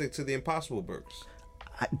 That's why I stick to the Impossible Burgers.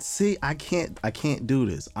 I can't do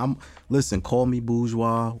this. Listen, call me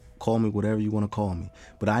bourgeois, call me whatever you want to call me.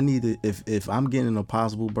 But I need to, if I'm getting an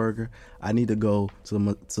Impossible Burger, I need to go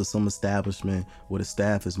to some establishment where the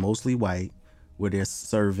staff is mostly white, where they're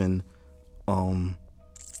serving,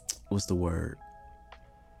 what's the word?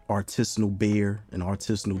 Artisanal beer and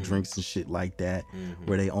artisanal drinks and shit like that,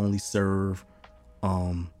 where they only serve,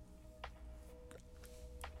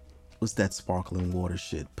 what's that sparkling water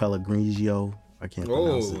shit? Pellegrino. I can't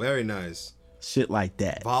pronounce it. Oh, very nice. Shit like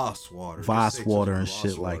that. Voss water and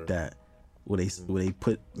shit like that. Where they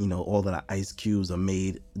put, all of the ice cubes are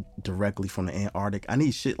made directly from the Antarctic. I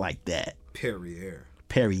need shit like that. Perrier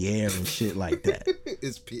and shit like that.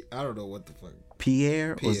 I don't know what the fuck.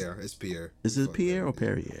 Pierre? It's Pierre. Is it Pierre or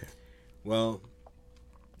Perrier? Well,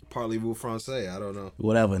 parlez-vous français? I don't know.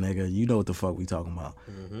 Whatever, nigga. You know what the fuck we talking about.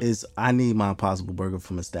 I need my Impossible Burger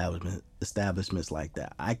from establishments like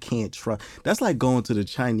that. I can't trust. That's like going to the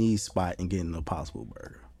Chinese spot and getting an Impossible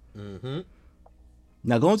Burger.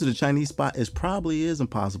 Now, going to the Chinese spot probably is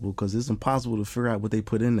impossible because it's impossible to figure out what they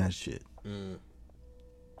put in that shit.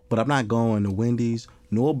 But I'm not going to Wendy's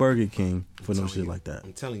nor Burger King for no shit like that.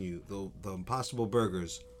 I'm telling you, the Impossible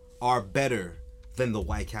Burgers are better than the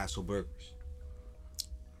White Castle Burgers.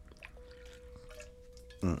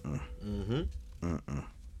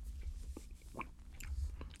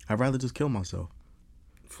 I'd rather just kill myself.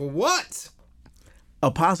 For what?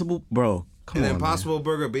 Bro, come on, An Impossible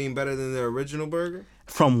Burger being better than the original burger?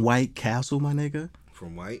 From White Castle, my nigga?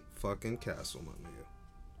 From White fucking Castle, my nigga.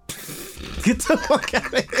 Get the fuck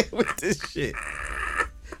out of here with this shit.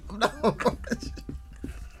 No.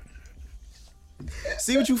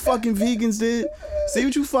 See what you fucking vegans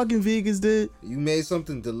did? You made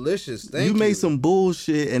something delicious. Thank you. You made some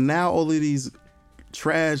bullshit, and now all of these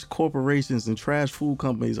trash corporations and trash food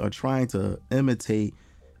companies are trying to imitate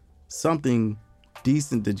something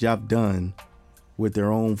decent that y'all done with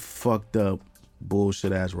their own fucked up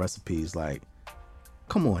bullshit ass recipes. Like,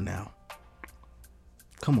 come on now.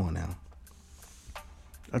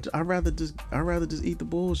 I'd rather just eat the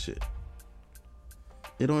bullshit.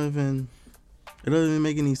 It doesn't even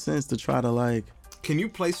make any sense to try to like. Can you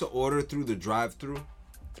place an order through the drive-thru?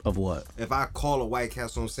 Of what? If I call a White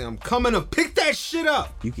Castle and say I'm coming to pick that shit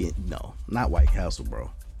up. You can't. No, not White Castle,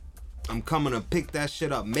 bro. I'm coming to pick that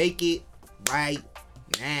shit up. Make it right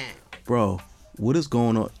now. Bro, what is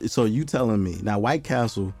going on? So you telling me now White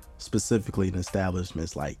Castle specifically in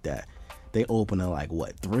establishments like that, They open at like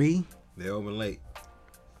what, 3? They open late.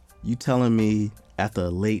 You telling me after a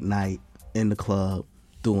late night in the club,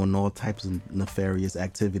 doing all types of nefarious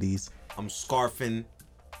activities, I'm scarfing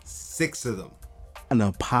 6 of them. An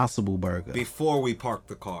Impossible Burger. Before we park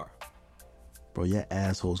the car. Bro, your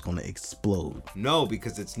asshole's gonna explode. No,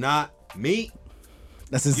 because it's not meat.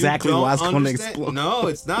 That's exactly why it's gonna explode. No,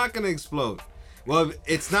 it's not gonna explode. Well,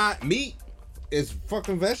 it's not meat. It's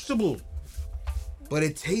fucking vegetable. But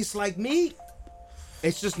it tastes like meat.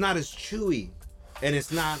 It's just not as chewy. And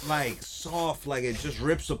it's not like soft, like it just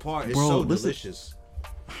rips apart. It's so delicious.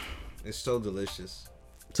 It's so delicious.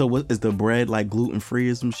 So what is the bread like gluten-free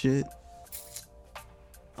or some shit?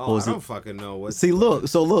 Oh, I don't fucking know what. See, look.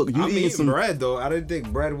 You I'm eating some bread though. I didn't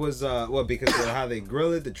think bread was because of how they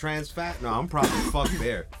grill it, the trans fat. No, I'm probably fucked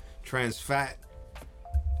there. Trans fat.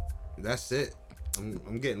 That's it.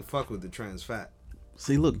 I'm getting fucked with the trans fat.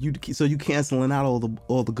 See, look, you canceling out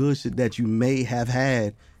all the good shit that you may have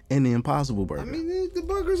had in the Impossible Burger. I mean, the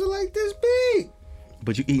burgers are like this big.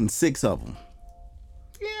 But you eating 6 of them.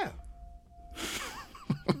 Yeah.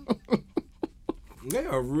 They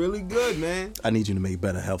are really good, man. I need you to make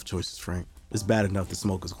better health choices, Frank. It's bad enough the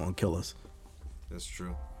smoker's gonna kill us. That's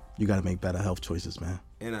true. You gotta make better health choices, man.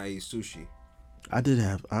 And I eat sushi. I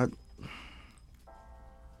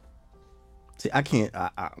can't.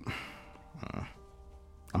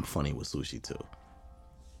 I'm funny with sushi too.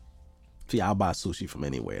 See, I'll buy sushi from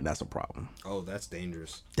anywhere, and that's a problem. Oh, that's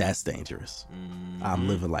dangerous. That's dangerous. Mm-hmm. I'm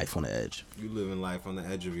living life on the edge. You living life on the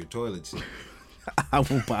edge of your toilet seat. I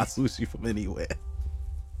won't buy sushi from anywhere.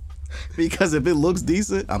 Because if it looks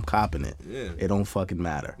decent, I'm copping it. Yeah. It don't fucking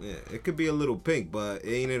matter. Yeah, it could be a little pink, but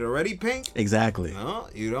ain't it already pink? Exactly.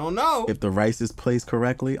 You don't know. If the rice is placed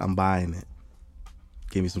correctly, I'm buying it.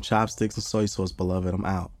 Give me some chopsticks and soy sauce, beloved. I'm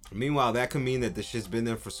out. Meanwhile, that could mean that the shit's been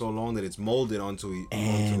there for so long that it's molded onto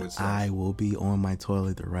itself. I will be on my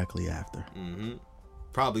toilet directly after. Mm-hmm.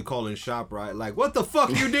 Probably calling ShopRite like, what the fuck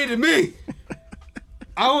you did to me?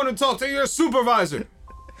 I want to talk to your supervisor.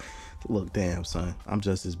 Look, damn, son. I'm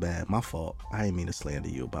just as bad. My fault. I didn't mean to slander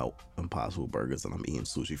you about Impossible Burgers and I'm eating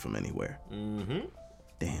sushi from anywhere. Mm-hmm.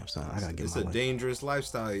 Damn, son. I gotta get It's my a life. dangerous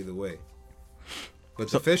lifestyle either way. But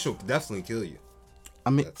the fish will definitely kill you. I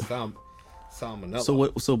mean, that's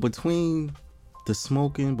salmonella. So between the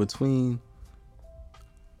smoking, between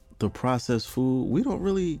the processed food, we don't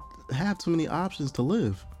really have too many options to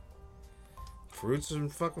live. Fruits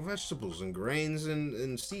and fucking vegetables and grains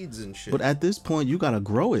and seeds and shit. But at this point, you gotta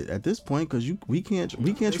grow it. At this point, because we can't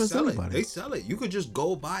trust anybody. They sell it. You could just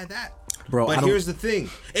go buy that, bro. But here's the thing: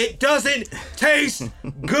 it doesn't taste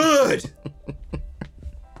good.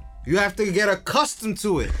 You have to get accustomed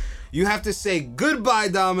to it. You have to say goodbye,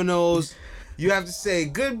 Domino's. You have to say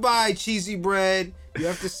goodbye, cheesy bread. You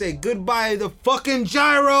have to say goodbye, the fucking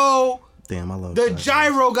gyro. Damn, I love the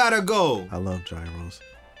gyro. Gotta go. I love gyros.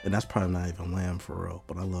 And that's probably not even lamb for real,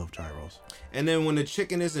 but I love gyros. And then when the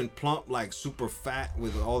chicken isn't plump, like super fat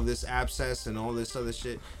with all this abscess and all this other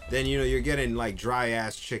shit, then you're getting like dry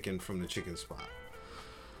ass chicken from the chicken spot.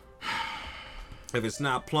 If it's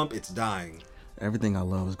not plump, it's dying. Everything I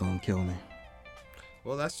love is gonna kill me.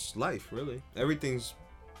 Well, that's life, really. Everything's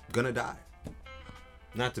gonna die.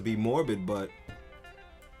 Not to be morbid, but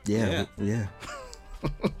yeah.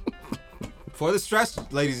 For the stress,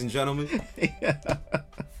 ladies and gentlemen.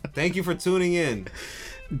 Thank you for tuning in.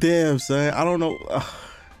 Damn, son. I don't know.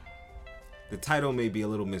 The title may be a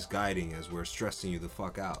little misguiding as we're stressing you the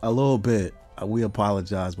fuck out. A little bit. We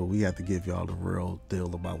apologize, but we have to give y'all the real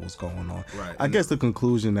deal about what's going on. Right. I guess the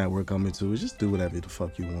conclusion that we're coming to is just do whatever the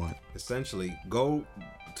fuck you want. Essentially, go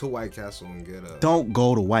to White Castle and get a... Don't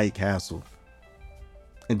go to White Castle.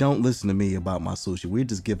 And don't listen to me about my sushi. We're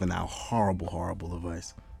just giving out horrible, horrible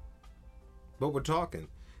advice. But we're talking.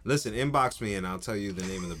 Listen, inbox me and I'll tell you the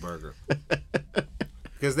name of the burger.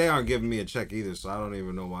 Because they aren't giving me a check either, so I don't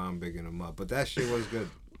even know why I'm bigging them up. But that shit was good.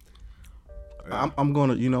 Yeah. I'm going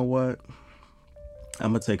to, you know what?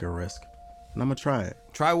 I'm going to take a risk. And I'm going to try it.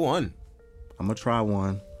 Try one. I'm going to try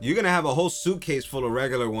one. You're going to have a whole suitcase full of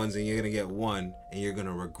regular ones and you're going to get one and you're going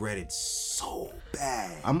to regret it so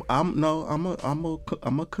bad. I'm going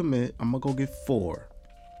to commit. I'm going to go get 4.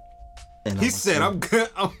 And he said, I'm going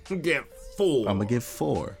to get 4. I'm going to get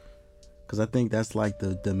 4. Because I think that's like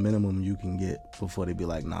the minimum you can get before they be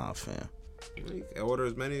like, nah, fam. You can order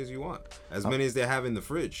as many as you want. As many as they have in the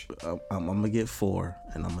fridge. I'm going to get 4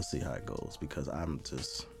 and I'm going to see how it goes because I'm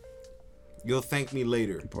just... You'll thank me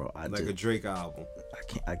later, bro. A Drake album.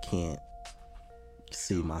 I can't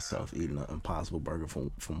see myself eating an Impossible Burger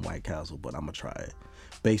from White Castle, but I'm going to try it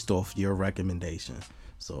based off your recommendation.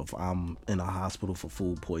 So if I'm in a hospital for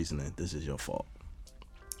food poisoning, this is your fault.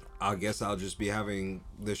 I guess I'll just be having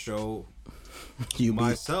the show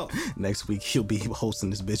myself. Next week you'll be hosting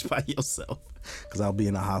this bitch by yourself because I'll be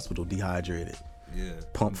in the hospital dehydrated. Yeah.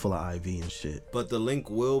 Pumped full of IV and shit. But the link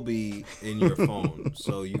will be in your phone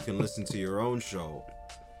so you can listen to your own show.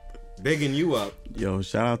 Bigging you up. Yo,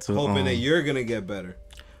 shout out to hoping that you're gonna get better.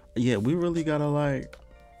 Yeah, we really gotta like.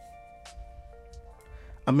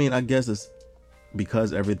 I mean, I guess it's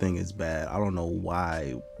because everything is bad. I don't know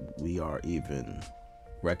why we are even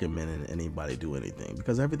recommending anybody do anything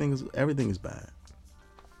because everything is bad.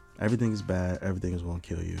 Everything is bad. Everything is gonna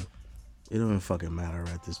kill you. It don't even fucking matter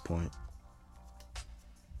at this point.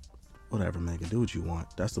 Whatever, man. Do what you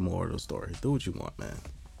want. That's the moral of the story. Do what you want, man.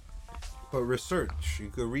 But research. You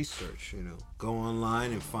could research, you know. Go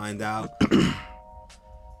online and find out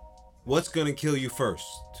what's going to kill you first.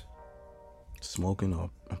 Smoking or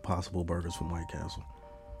Impossible Burgers from White Castle.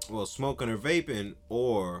 Well, smoking or vaping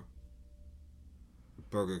or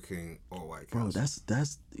Burger King or White Castle. Bro,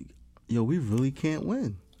 that's... Yo, we really can't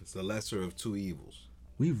win. It's the lesser of two evils.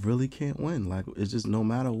 We really can't win. Like, it's just no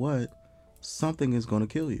matter what, something is going to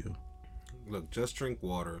kill you. Look, just drink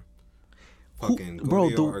water. Fucking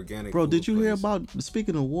organic. Bro, did you hear about?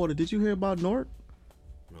 Speaking of water, did you hear about Newark?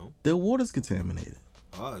 No. Their water's contaminated.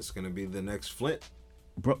 Oh, it's gonna be the next Flint.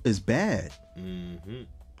 Bro, it's bad. Mm-hmm.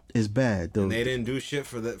 It's bad. And they didn't do shit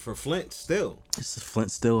for Flint. Still,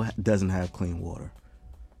 Flint still doesn't have clean water,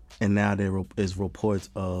 and now there is reports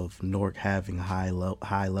of Newark having high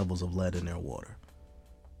levels of lead in their water.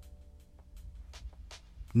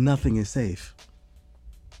 Nothing is safe.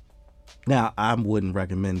 Now, I wouldn't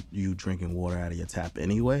recommend you drinking water out of your tap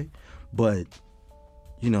anyway, but,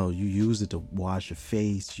 you know, you use it to wash your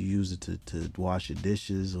face, you use it to wash your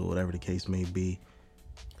dishes or whatever the case may be.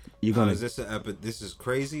 You're gonna. Is this this is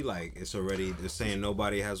crazy? Like, it's already, they're saying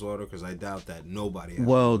nobody has water? Because I doubt that nobody has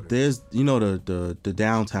water. There's, you know, the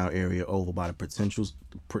downtown area over by the Prudential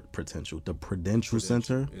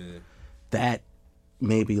Center. Yeah. That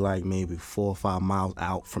maybe 4 or 5 miles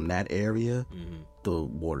out from that area, the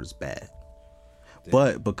water's bad. Damn.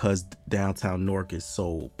 But because downtown Newark is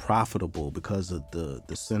so profitable, because of the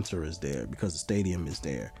center is there, because the stadium is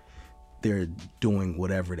there, they're doing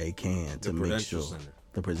whatever they can to make sure. Center.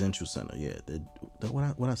 The Prudential Center, yeah.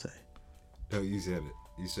 What I say? No, you said it.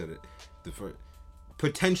 You said it.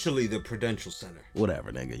 Potentially the Prudential Center.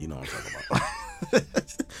 Whatever, nigga. You know what I'm talking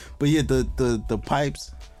about. But yeah, the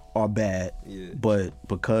pipes are bad, yeah. But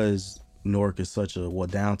because Newark is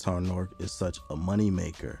downtown Newark is such a money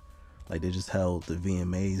maker, like they just held the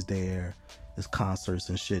VMAs there, there's concerts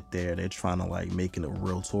and shit there. They're trying to like make it a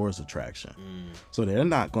real tourist attraction, so they're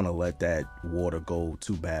not gonna let that water go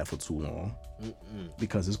too bad for too long,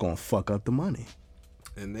 because it's gonna fuck up the money.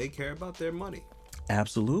 And they care about their money.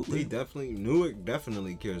 Absolutely. Newark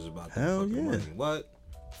definitely cares about their fucking money. What?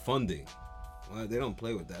 Funding. Well, they don't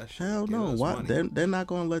play with that shit. Hell no. Why? They're not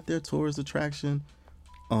going to let their tourist attraction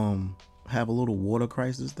have a little water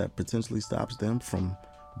crisis that potentially stops them from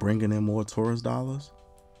bringing in more tourist dollars,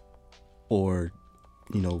 or,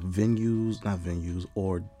 you know, not venues,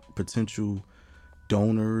 or potential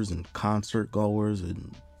donors and concert goers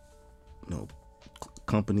and, you know,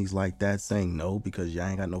 companies like that saying no because y'all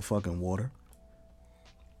ain't got no fucking water.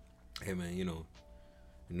 Hey man, you know,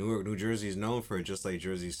 Newark, New Jersey is known for it, just like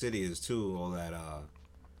Jersey City is too. All that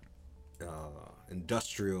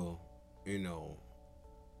industrial, you know,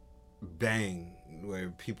 bang, where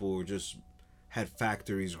people were just had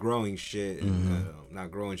factories growing shit and not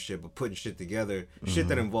growing shit, but putting shit together, shit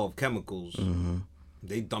that involved chemicals.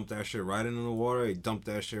 They dumped that shit right into the water. They dumped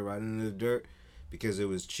that shit right into the dirt because it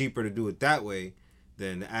was cheaper to do it that way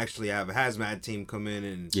than to actually have a hazmat team come in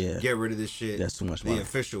and get rid of this shit. That's too much money. The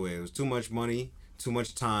official way. It was too much money, too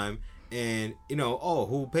much time, and, you know,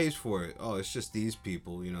 who pays for it? Oh, it's just these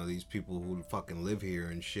people, you know, these people who fucking live here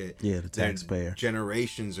and shit. Yeah, the taxpayer. Their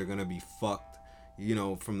generations are gonna be fucked, you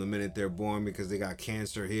know, from the minute they're born because they got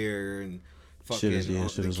cancer here and fucking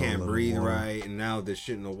they can't breathe right, and now there's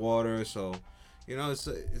shit in the water, so, you know, it's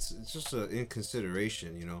just an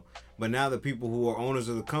inconsideration, you know. But now the people who are owners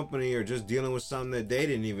of the company are just dealing with something that they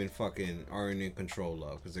didn't even fucking aren't in control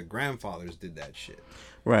of because their grandfathers did that shit.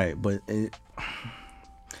 Right, but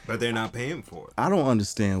they're not paying for it. I don't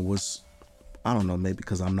understand I don't know, maybe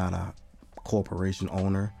because I'm not a corporation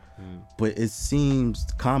owner, but it seems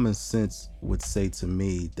common sense would say to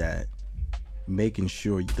me that making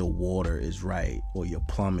sure the water is right or your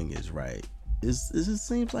plumbing is right it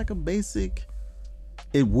seems like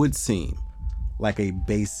it would seem like a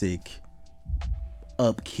basic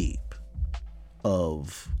upkeep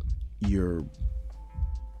of your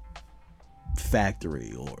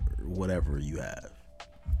factory or whatever you have.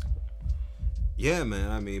 Yeah, man.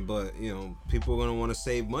 I mean, but you know, people are gonna want to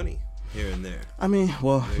save money here and there. I mean,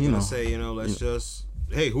 well, they're gonna say, you know, let's just,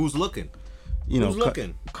 hey, who's looking? Who's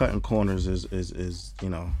looking? Cutting corners is you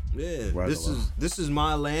know. Yeah, this is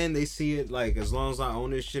my land. They see it like, as long as I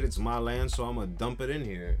own this shit, it's my land, so I'm gonna dump it in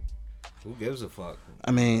here. Who gives a fuck?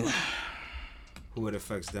 I mean, who it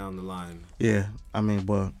affects down the line. Yeah, I mean,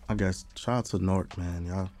 but I guess shout out to Nork, man.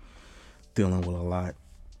 Y'all dealing with a lot.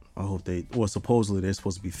 I hope supposedly they're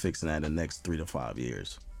supposed to be fixing that in the next 3 to 5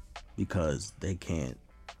 years, because they can't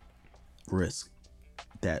risk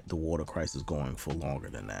that the water crisis going for longer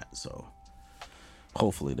than that. So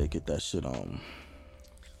hopefully they get that shit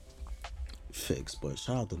fixed. But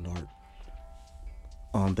shout out to Nork.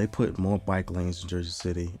 They put more bike lanes in Jersey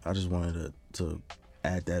City. I just wanted to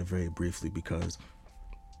add that very briefly, because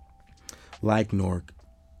like Newark,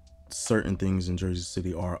 certain things in Jersey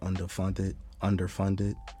City are underfunded,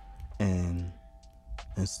 and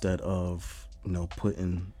instead of, you know,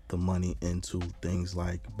 putting the money into things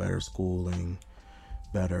like better schooling,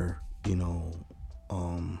 better, you know,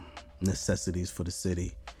 necessities for the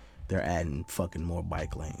city, they're adding fucking more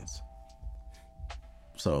bike lanes.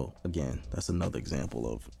 So again, that's another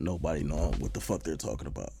example of nobody knowing what the fuck they're talking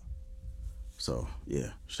about. So yeah,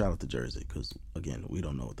 shout out to Jersey, because again, we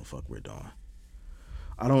don't know what the fuck we're doing.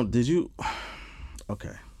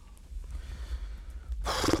 Okay.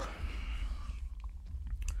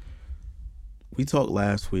 We talked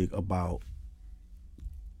last week about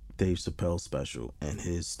Dave Chappelle's special and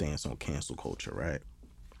his stance on cancel culture, right?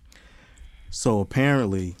 So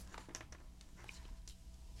apparently,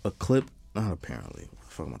 a clip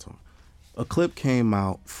came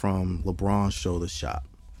out from LeBron's show, The Shop,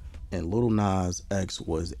 and Lil Nas X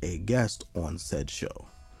was a guest on said show.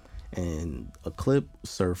 And a clip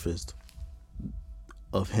surfaced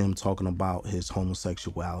of him talking about his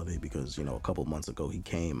homosexuality, because, you know, a couple months ago he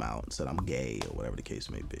came out and said, I'm gay, or whatever the case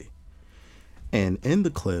may be. And in the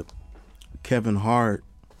clip, Kevin Hart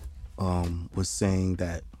was saying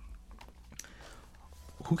that,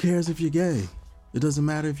 who cares if you're gay? It doesn't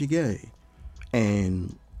matter if you're gay.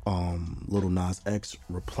 And Lil Nas X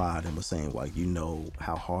replied and was saying, like, you know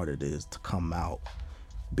how hard it is to come out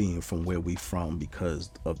being from where we from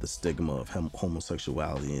because of the stigma of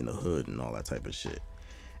homosexuality in the hood and all that type of shit.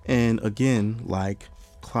 And again, like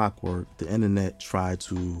clockwork, the internet tried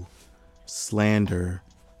to slander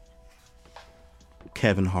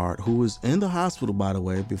Kevin Hart, who was in the hospital, by the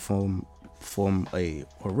way, from a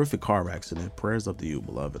horrific car accident. Prayers up to you,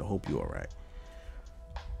 beloved. I hope you're all right.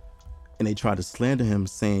 And they tried to slander him,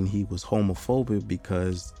 saying he was homophobic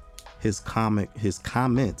because his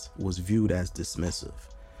comment was viewed as dismissive.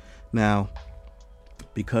 Now,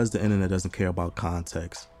 because the internet doesn't care about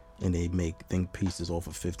context and they make think pieces off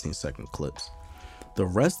of 15-second clips, the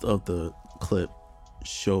rest of the clip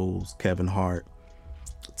shows Kevin Hart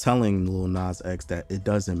telling Lil Nas X that it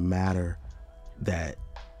doesn't matter that,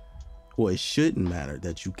 well, it shouldn't matter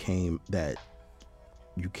that you came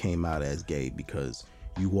out as gay, because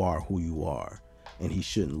you are who you are, and he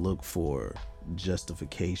shouldn't look for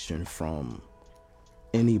justification from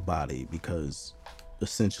anybody, because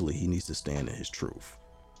essentially he needs to stand in his truth,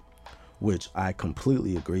 which I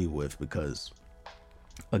completely agree with, because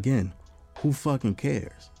again, who fucking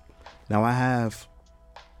cares? Now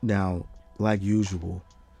like usual,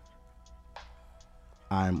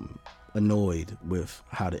 I'm annoyed with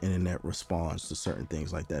how the internet responds to certain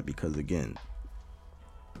things like that, because again,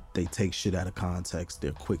 they take shit out of context.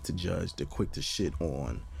 They're quick to judge. They're quick to shit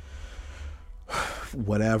on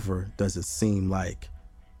whatever doesn't seem like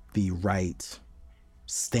the right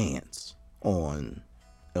stance on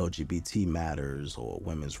LGBT matters or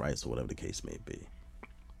women's rights or whatever the case may be.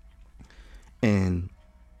 And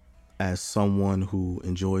as someone who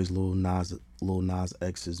enjoys Lil Nas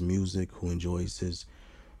X's music, who enjoys his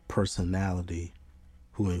personality,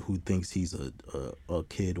 who thinks he's a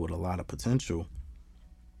kid with a lot of potential,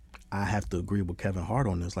 I have to agree with Kevin Hart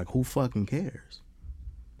on this. Like, who fucking cares?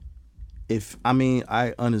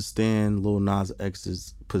 I understand Lil Nas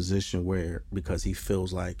X's position because he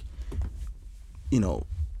feels like, you know,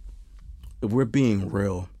 if we're being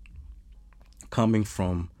real, coming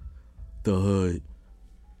from the hood,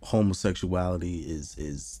 homosexuality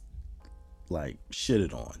is like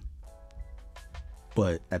shitted on.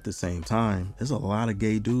 But at the same time, there's a lot of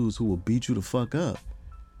gay dudes who will beat you the fuck up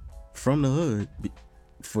from the hood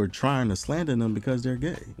for trying to slander them because they're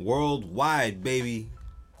gay. Worldwide, baby.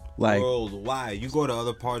 Like, worldwide. You go to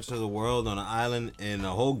other parts of the world on an island and the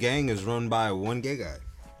whole gang is run by one gay guy.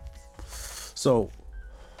 So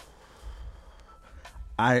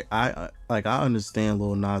I understand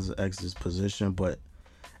Lil Nas X's position, but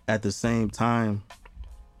at the same time,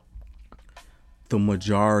 the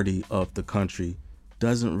majority of the country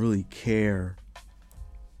doesn't really care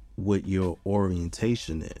what your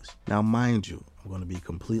orientation is. Now, mind you, I'm going to be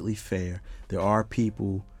completely fair. There are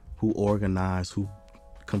people who organize who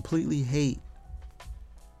completely hate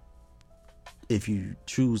if you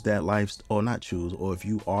choose that lifestyle, or not choose, or if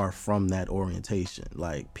you are from that orientation.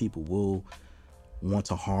 Like, people will want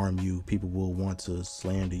to harm you, people will want to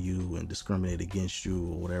slander you and discriminate against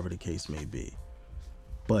you, or whatever the case may be.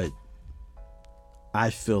 But I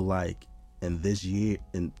feel like in this year,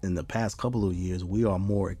 in the past couple of years, we are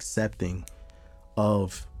more accepting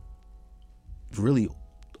of really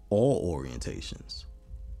all orientations.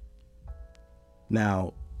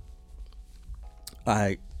 Now,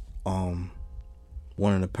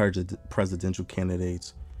 one of the presidential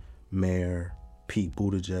candidates, Mayor Pete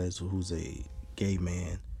Buttigieg, who's a gay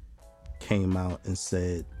man, came out and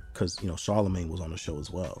said, because Charlamagne was on the show as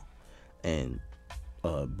well, and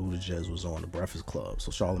Buttigieg was on the Breakfast Club, so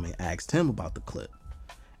Charlamagne asked him about the clip,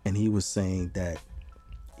 and he was saying that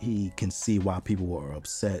he can see why people were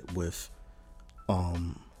upset with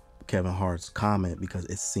Kevin Hart's comment, because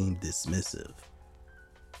it seemed dismissive.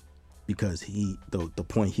 Because the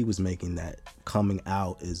point he was making, that coming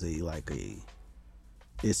out is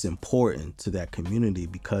it's important to that community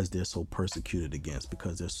because they're so persecuted against,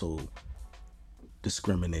 because they're so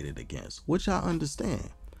discriminated against, which I understand.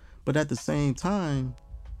 But at the same time,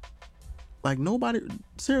 like, nobody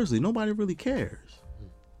really cares.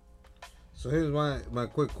 So here's my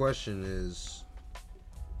quick question is,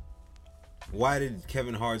 why did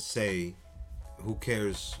Kevin Hart say, who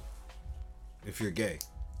cares if you're gay?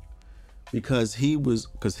 Because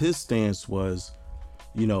his stance was,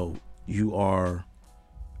 you are,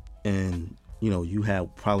 and you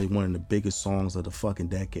have probably one of the biggest songs of the fucking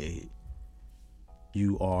decade.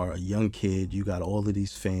 You are a young kid, you got all of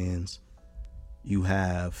these fans, you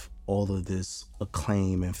have all of this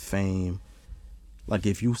acclaim and fame. Like,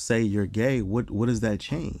 if you say you're gay, what does that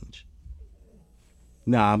change?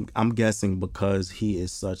 Now, I'm guessing because he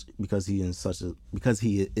is in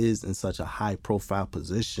such a high profile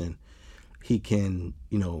position, he can,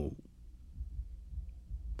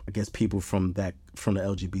 I guess people from the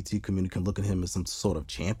LGBT community can look at him as some sort of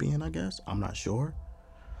champion, I guess. I'm not sure.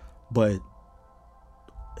 But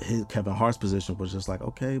Kevin Hart's position was just like,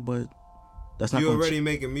 okay, but that's not. You're already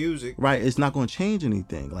making music. Right. It's not going to change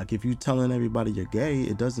anything. Like, if you're telling everybody you're gay,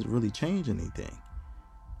 it doesn't really change anything.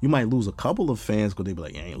 You might lose a couple of fans because they be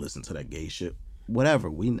like, I ain't listen to that gay shit. Whatever.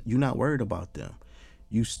 You're not worried about them.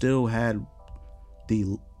 You still had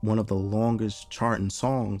one of the longest charting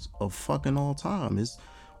songs of fucking all time. His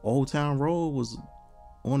Old Town Road was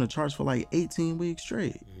on the charts for like 18 weeks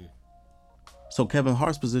straight. Mm-hmm. So Kevin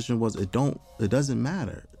Hart's position was, it doesn't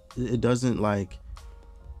matter. It doesn't, like,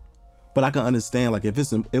 but I can understand, like, if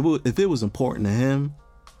it was important to him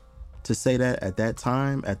to say that at that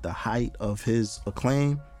time, at the height of his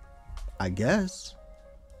acclaim, I guess.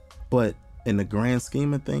 But in the grand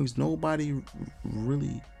scheme of things, nobody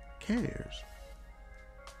really cares.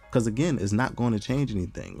 Because again, it's not going to change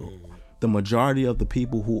anything. Mm-hmm. The majority of the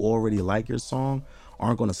people who already like your song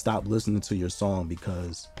aren't going to stop listening to your song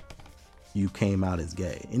because you came out as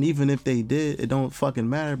gay. And even if they did, it don't fucking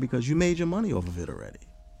matter because you made your money off of it already.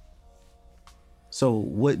 So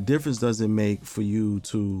what difference does it make for you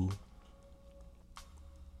to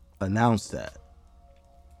announce that?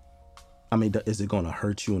 I mean, is it going to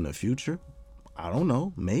hurt you in the future? I don't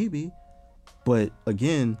know, maybe. But but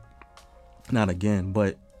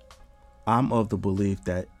I'm of the belief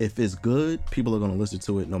that if it's good, people are going to listen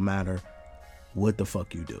to it no matter what the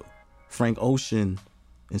fuck you do. Frank Ocean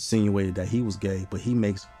insinuated that he was gay, but he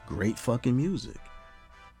makes great fucking music.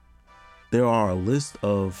 There are a list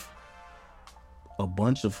of a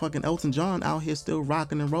bunch of fucking Elton John out here still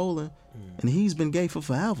rocking and rolling, and he's been gay for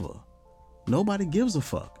forever. Nobody gives a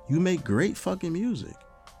fuck. You make great fucking music.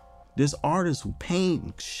 There's artists who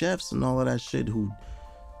paint, chefs and all of that shit who,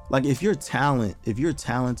 like, if you're talented, if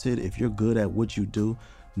you're good at what you do,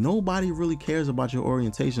 nobody really cares about your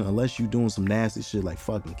orientation unless you're doing some nasty shit like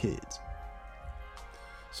fucking kids.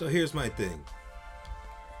 So here's my thing.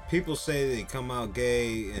 People say they come out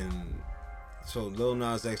gay, and so Lil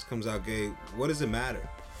Nas X comes out gay. What does it matter?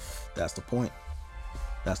 That's the point.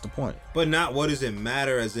 But not what does it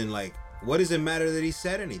matter as in, like, what does it matter that he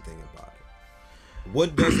said anything about it?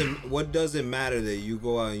 What does it matter that you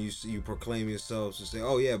go out and you proclaim yourselves to say,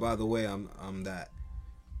 oh yeah, by the way, I'm that.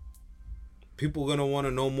 People are gonna want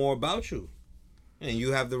to know more about you, and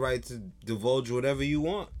you have the right to divulge whatever you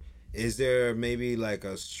want. Is there maybe like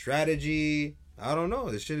a strategy? I don't know.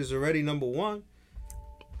 This shit is already number one.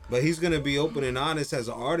 But he's gonna be open and honest as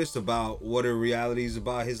an artist about what a reality is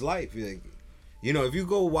about his life. Like, You know, if you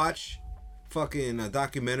go watch fucking a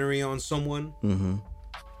documentary on someone,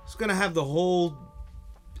 it's gonna have the whole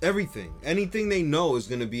everything. Anything they know is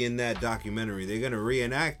gonna be in that documentary. They're gonna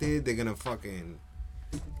reenact it. They're gonna fucking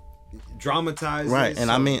dramatize right. it. And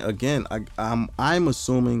I mean, again, I'm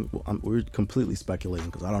assuming we're completely speculating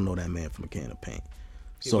because I don't know that man from a can of paint.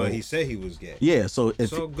 So but he said he was gay. Yeah, so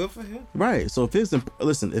good for him. Right. So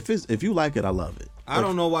if you like it, I love it. I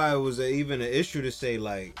don't know why it was even an issue to say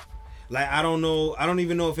like I don't know. I don't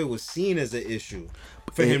even know if it was seen as an issue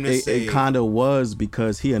for him to say. It kind of was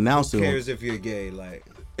because he announced it. Who cares if you're gay? Like,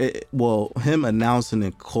 him announcing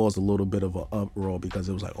it caused a little bit of an uproar because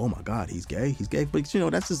it was like, oh my God, he's gay. He's gay. But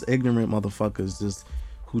that's just ignorant motherfuckers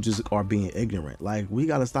who just are being ignorant. Like, we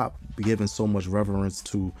gotta stop giving so much reverence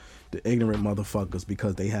to the ignorant motherfuckers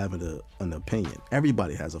because they have an opinion.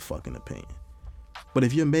 Everybody has a fucking opinion. But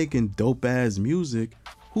if you're making dope ass music,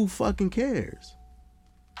 who fucking cares?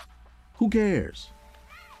 Who cares?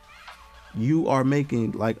 You are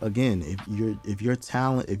making, like, again, if you're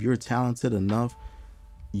talented enough,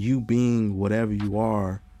 you being whatever you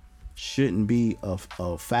are shouldn't be a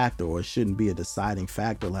factor, or shouldn't be a deciding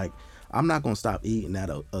factor. Like, I'm not gonna stop eating at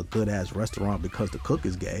a good ass restaurant because the cook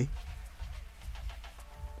is gay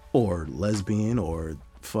or lesbian or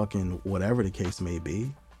fucking whatever the case may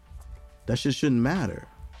be. That shit shouldn't matter.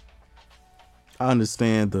 I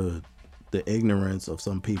understand the ignorance of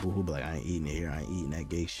some people who be like, I ain't eating it here, I ain't eating that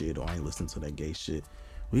gay shit, or I ain't listening to that gay shit.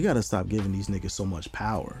 We gotta stop giving these niggas so much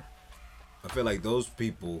power. I feel like those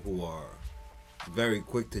people who are very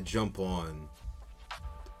quick to jump on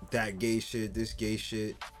that gay shit, this gay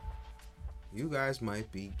shit, you guys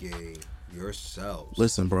might be gay yourselves.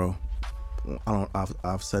 Listen, bro,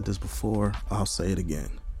 I've said this before, I'll say it again.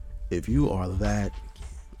 If you are that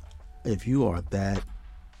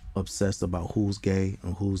obsessed about who's gay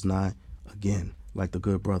and who's not, again, like the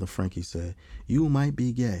good brother Frankie said, you might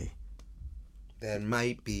be gay. That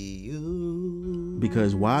might be you.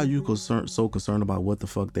 Because why are you so concerned about what the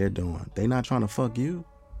fuck they're doing? They not trying to fuck you.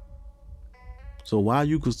 So why are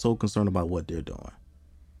you so concerned about what they're doing?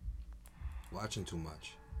 Watching too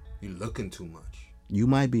much. You looking too much. You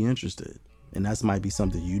might be interested, and that might be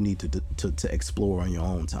something you need to explore on your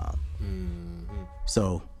own time. Mm-hmm.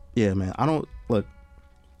 So yeah, man, I don't look.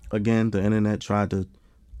 Again, the internet tried to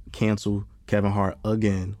cancel Kevin Hart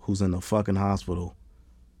again, who's in the fucking hospital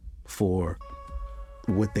for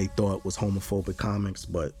what they thought was homophobic comments,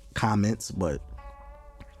 but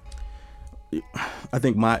I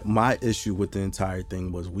think my issue with the entire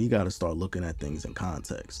thing was we got to start looking at things in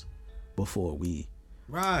context before we.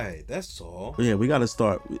 Right, that's all. Yeah, we got to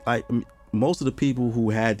start. Most of the people who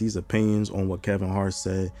had these opinions on what Kevin Hart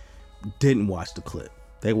said didn't watch the clip.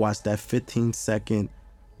 They watched that 15-second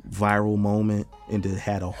viral moment and it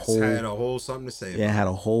had a whole something to say. Yeah, it had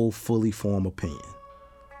a whole fully formed opinion.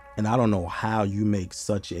 And I don't know how you make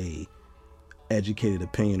such a educated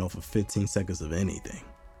opinion off of 15 seconds of anything.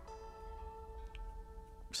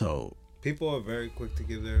 So people are very quick to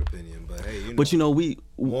give their opinion, but hey, but we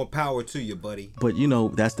more power to you, buddy. But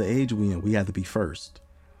that's the age we in. We have to be first.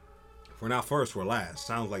 If we're not first, we're last.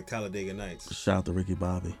 Sounds like Talladega Nights. Shout out to Ricky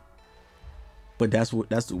Bobby. But that's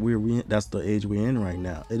the age we're in right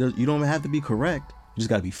now. You don't have to be correct. You just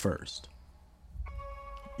gotta be first.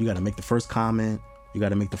 You gotta make the first comment. You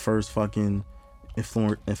gotta make the first fucking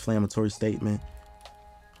inflammatory statement.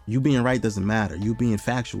 You being right doesn't matter. You being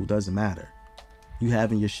factual doesn't matter. You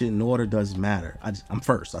having your shit in order doesn't matter. I'm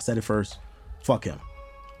first. I said it first. Fuck him.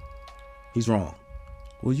 He's wrong.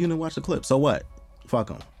 Well, you didn't watch the clip. So what? Fuck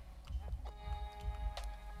him.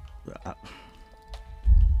 You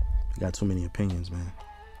got too many opinions, man.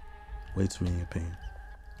 Way too many opinions.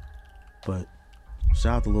 But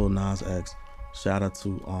shout out to Lil Nas X. Shout out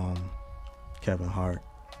to Kevin Hart.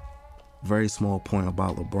 Very small point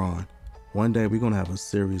about LeBron. One day we're gonna have a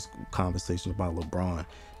serious conversation about LeBron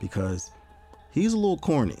because he's a little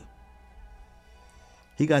corny.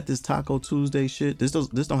 He got this Taco Tuesday shit. This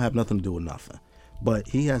don't have nothing to do with nothing. But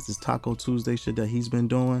he has this Taco Tuesday shit that he's been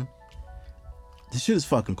doing. This shit is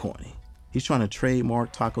fucking corny. He's trying to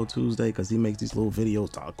trademark Taco Tuesday because he makes these little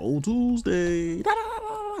videos, Taco Tuesday, da, da, da,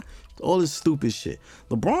 da. All this stupid shit.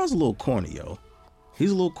 LeBron's a little corny, yo.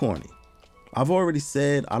 He's a little corny. I've already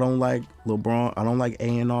said I don't like LeBron. I don't like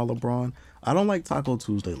A&R LeBron. I don't like Taco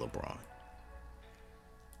Tuesday LeBron.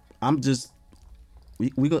 I'm just, we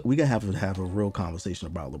gotta have a real conversation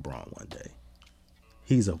about LeBron one day.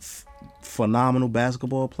 He's a phenomenal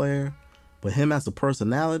basketball player, but him as a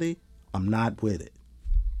personality, I'm not with it.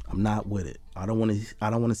 I'm not with it. I don't want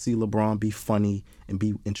to see LeBron be funny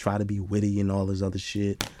and try to be witty and all this other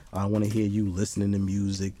shit. I don't want to hear you listening to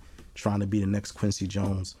music, trying to be the next Quincy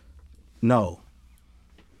Jones. No,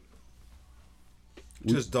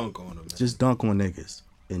 Just dunk on them, man. Just dunk on niggas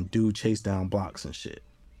and do chase down blocks and shit.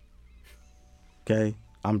 Okay?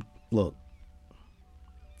 Look,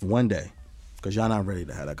 one day, because y'all not ready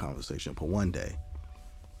to have that conversation, but one day,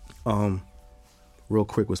 real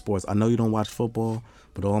quick with sports, I know you don't watch football,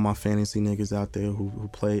 but all my fantasy niggas out there who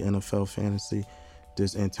play NFL fantasy,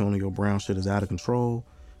 this Antonio Brown shit is out of control.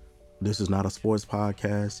 This is not a sports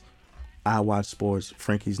podcast. I watch sports.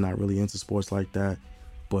 Frankie's not really into sports like that,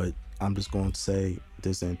 but I'm just going to say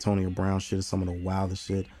this Antonio Brown shit is some of the wildest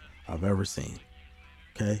shit I've ever seen.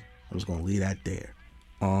 Okay? I'm just going to leave that there.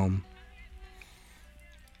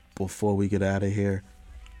 Before we get out of here,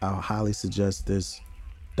 I'll highly suggest this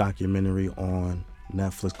documentary on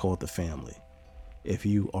Netflix called The Family. If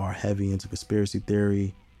you are heavy into conspiracy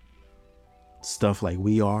theory stuff like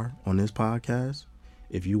we are on this podcast,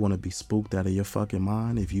 if you want to be spooked out of your fucking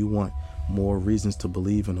mind, if you want more reasons to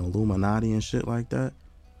believe in Illuminati and shit like that,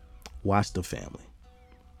 watch The Family.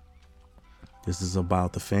 This is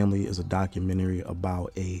about The Family is a documentary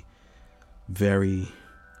about a very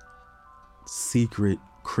secret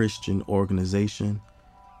Christian organization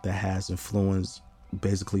that has influence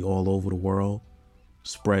basically all over the world,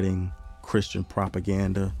 spreading Christian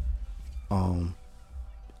propaganda,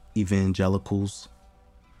 evangelicals,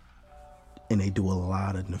 and they do a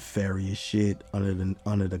lot of nefarious shit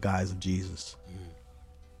under the guise of Jesus.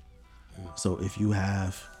 So if you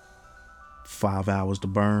have 5 hours to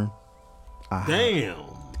burn, damn,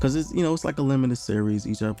 because it's like a limited series.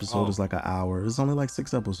 Each episode is like an hour. It's only like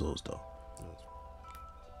 6 episodes though.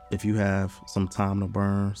 If you have some time to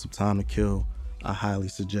burn, some time to kill, I highly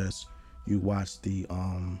suggest you watch the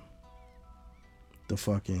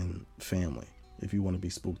fucking Family if you want to be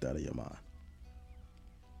spooked out of your mind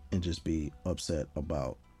and just be upset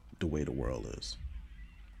about the way the world is.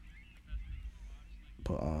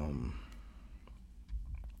 But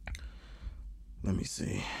let me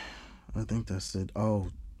see. I think that's it. Oh,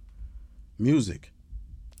 music.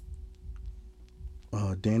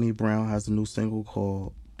 Danny Brown has a new single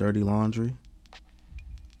called Dirty Laundry.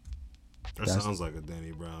 That sounds like a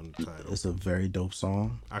Danny Brown title. It's a very dope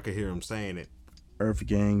song. I could hear him saying it. Earth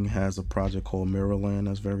Gang has a project called Mirrorland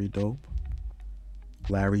that's very dope.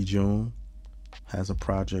 Larry June has a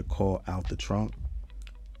project called Out the Trunk.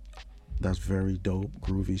 That's very dope,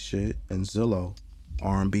 groovy shit. And Zillow,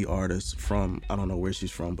 R&B artist from, I don't know where she's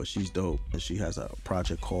from, but she's dope. And she has a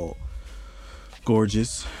project called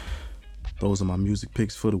Gorgeous. Those are my music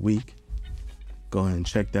picks for the week. Go ahead and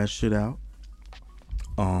check that shit out.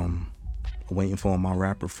 I'm waiting for my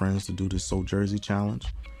rapper friends to do this So Jersey challenge.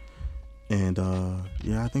 And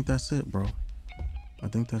yeah, I think that's it, bro. I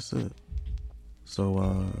think that's it.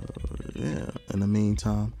 So yeah, in the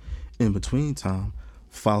meantime, in between time,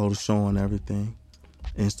 follow the show on everything.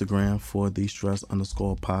 Instagram for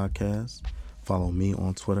 @TheStress_podcast. Follow me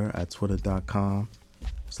on Twitter at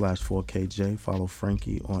twitter.com/4KJ. Follow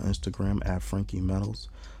Frankie on Instagram at Frankie Metals.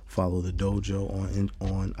 Follow the dojo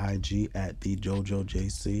on IG at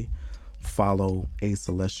TheJojoJC. Follow A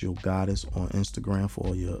Celestial Goddess on Instagram for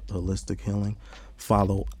all your holistic healing.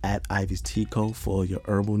 Follow at Ivy's Tico for all your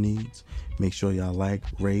herbal needs. Make sure y'all like,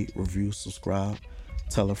 rate, review, subscribe.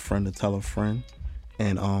 Tell a friend to tell a friend.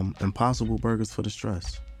 And Impossible Burgers for the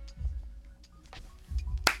stress.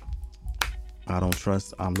 I don't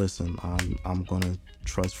trust. I'm gonna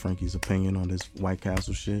trust Frankie's opinion on this White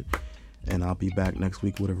Castle shit. And I'll be back next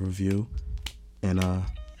week with a review. And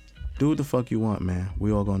do what the fuck you want, man.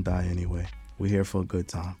 We all gonna die anyway. We here for a good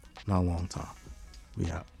time, not a long time. We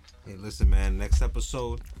out. Hey, listen, man. Next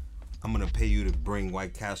episode, I'm gonna pay you to bring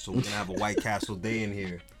White Castle. We're gonna have a White Castle day in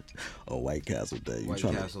here. A White Castle day. You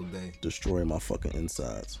trying Castle to day. Destroy my fucking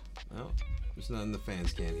insides. Well, there's nothing the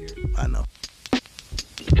fans can't hear. I know.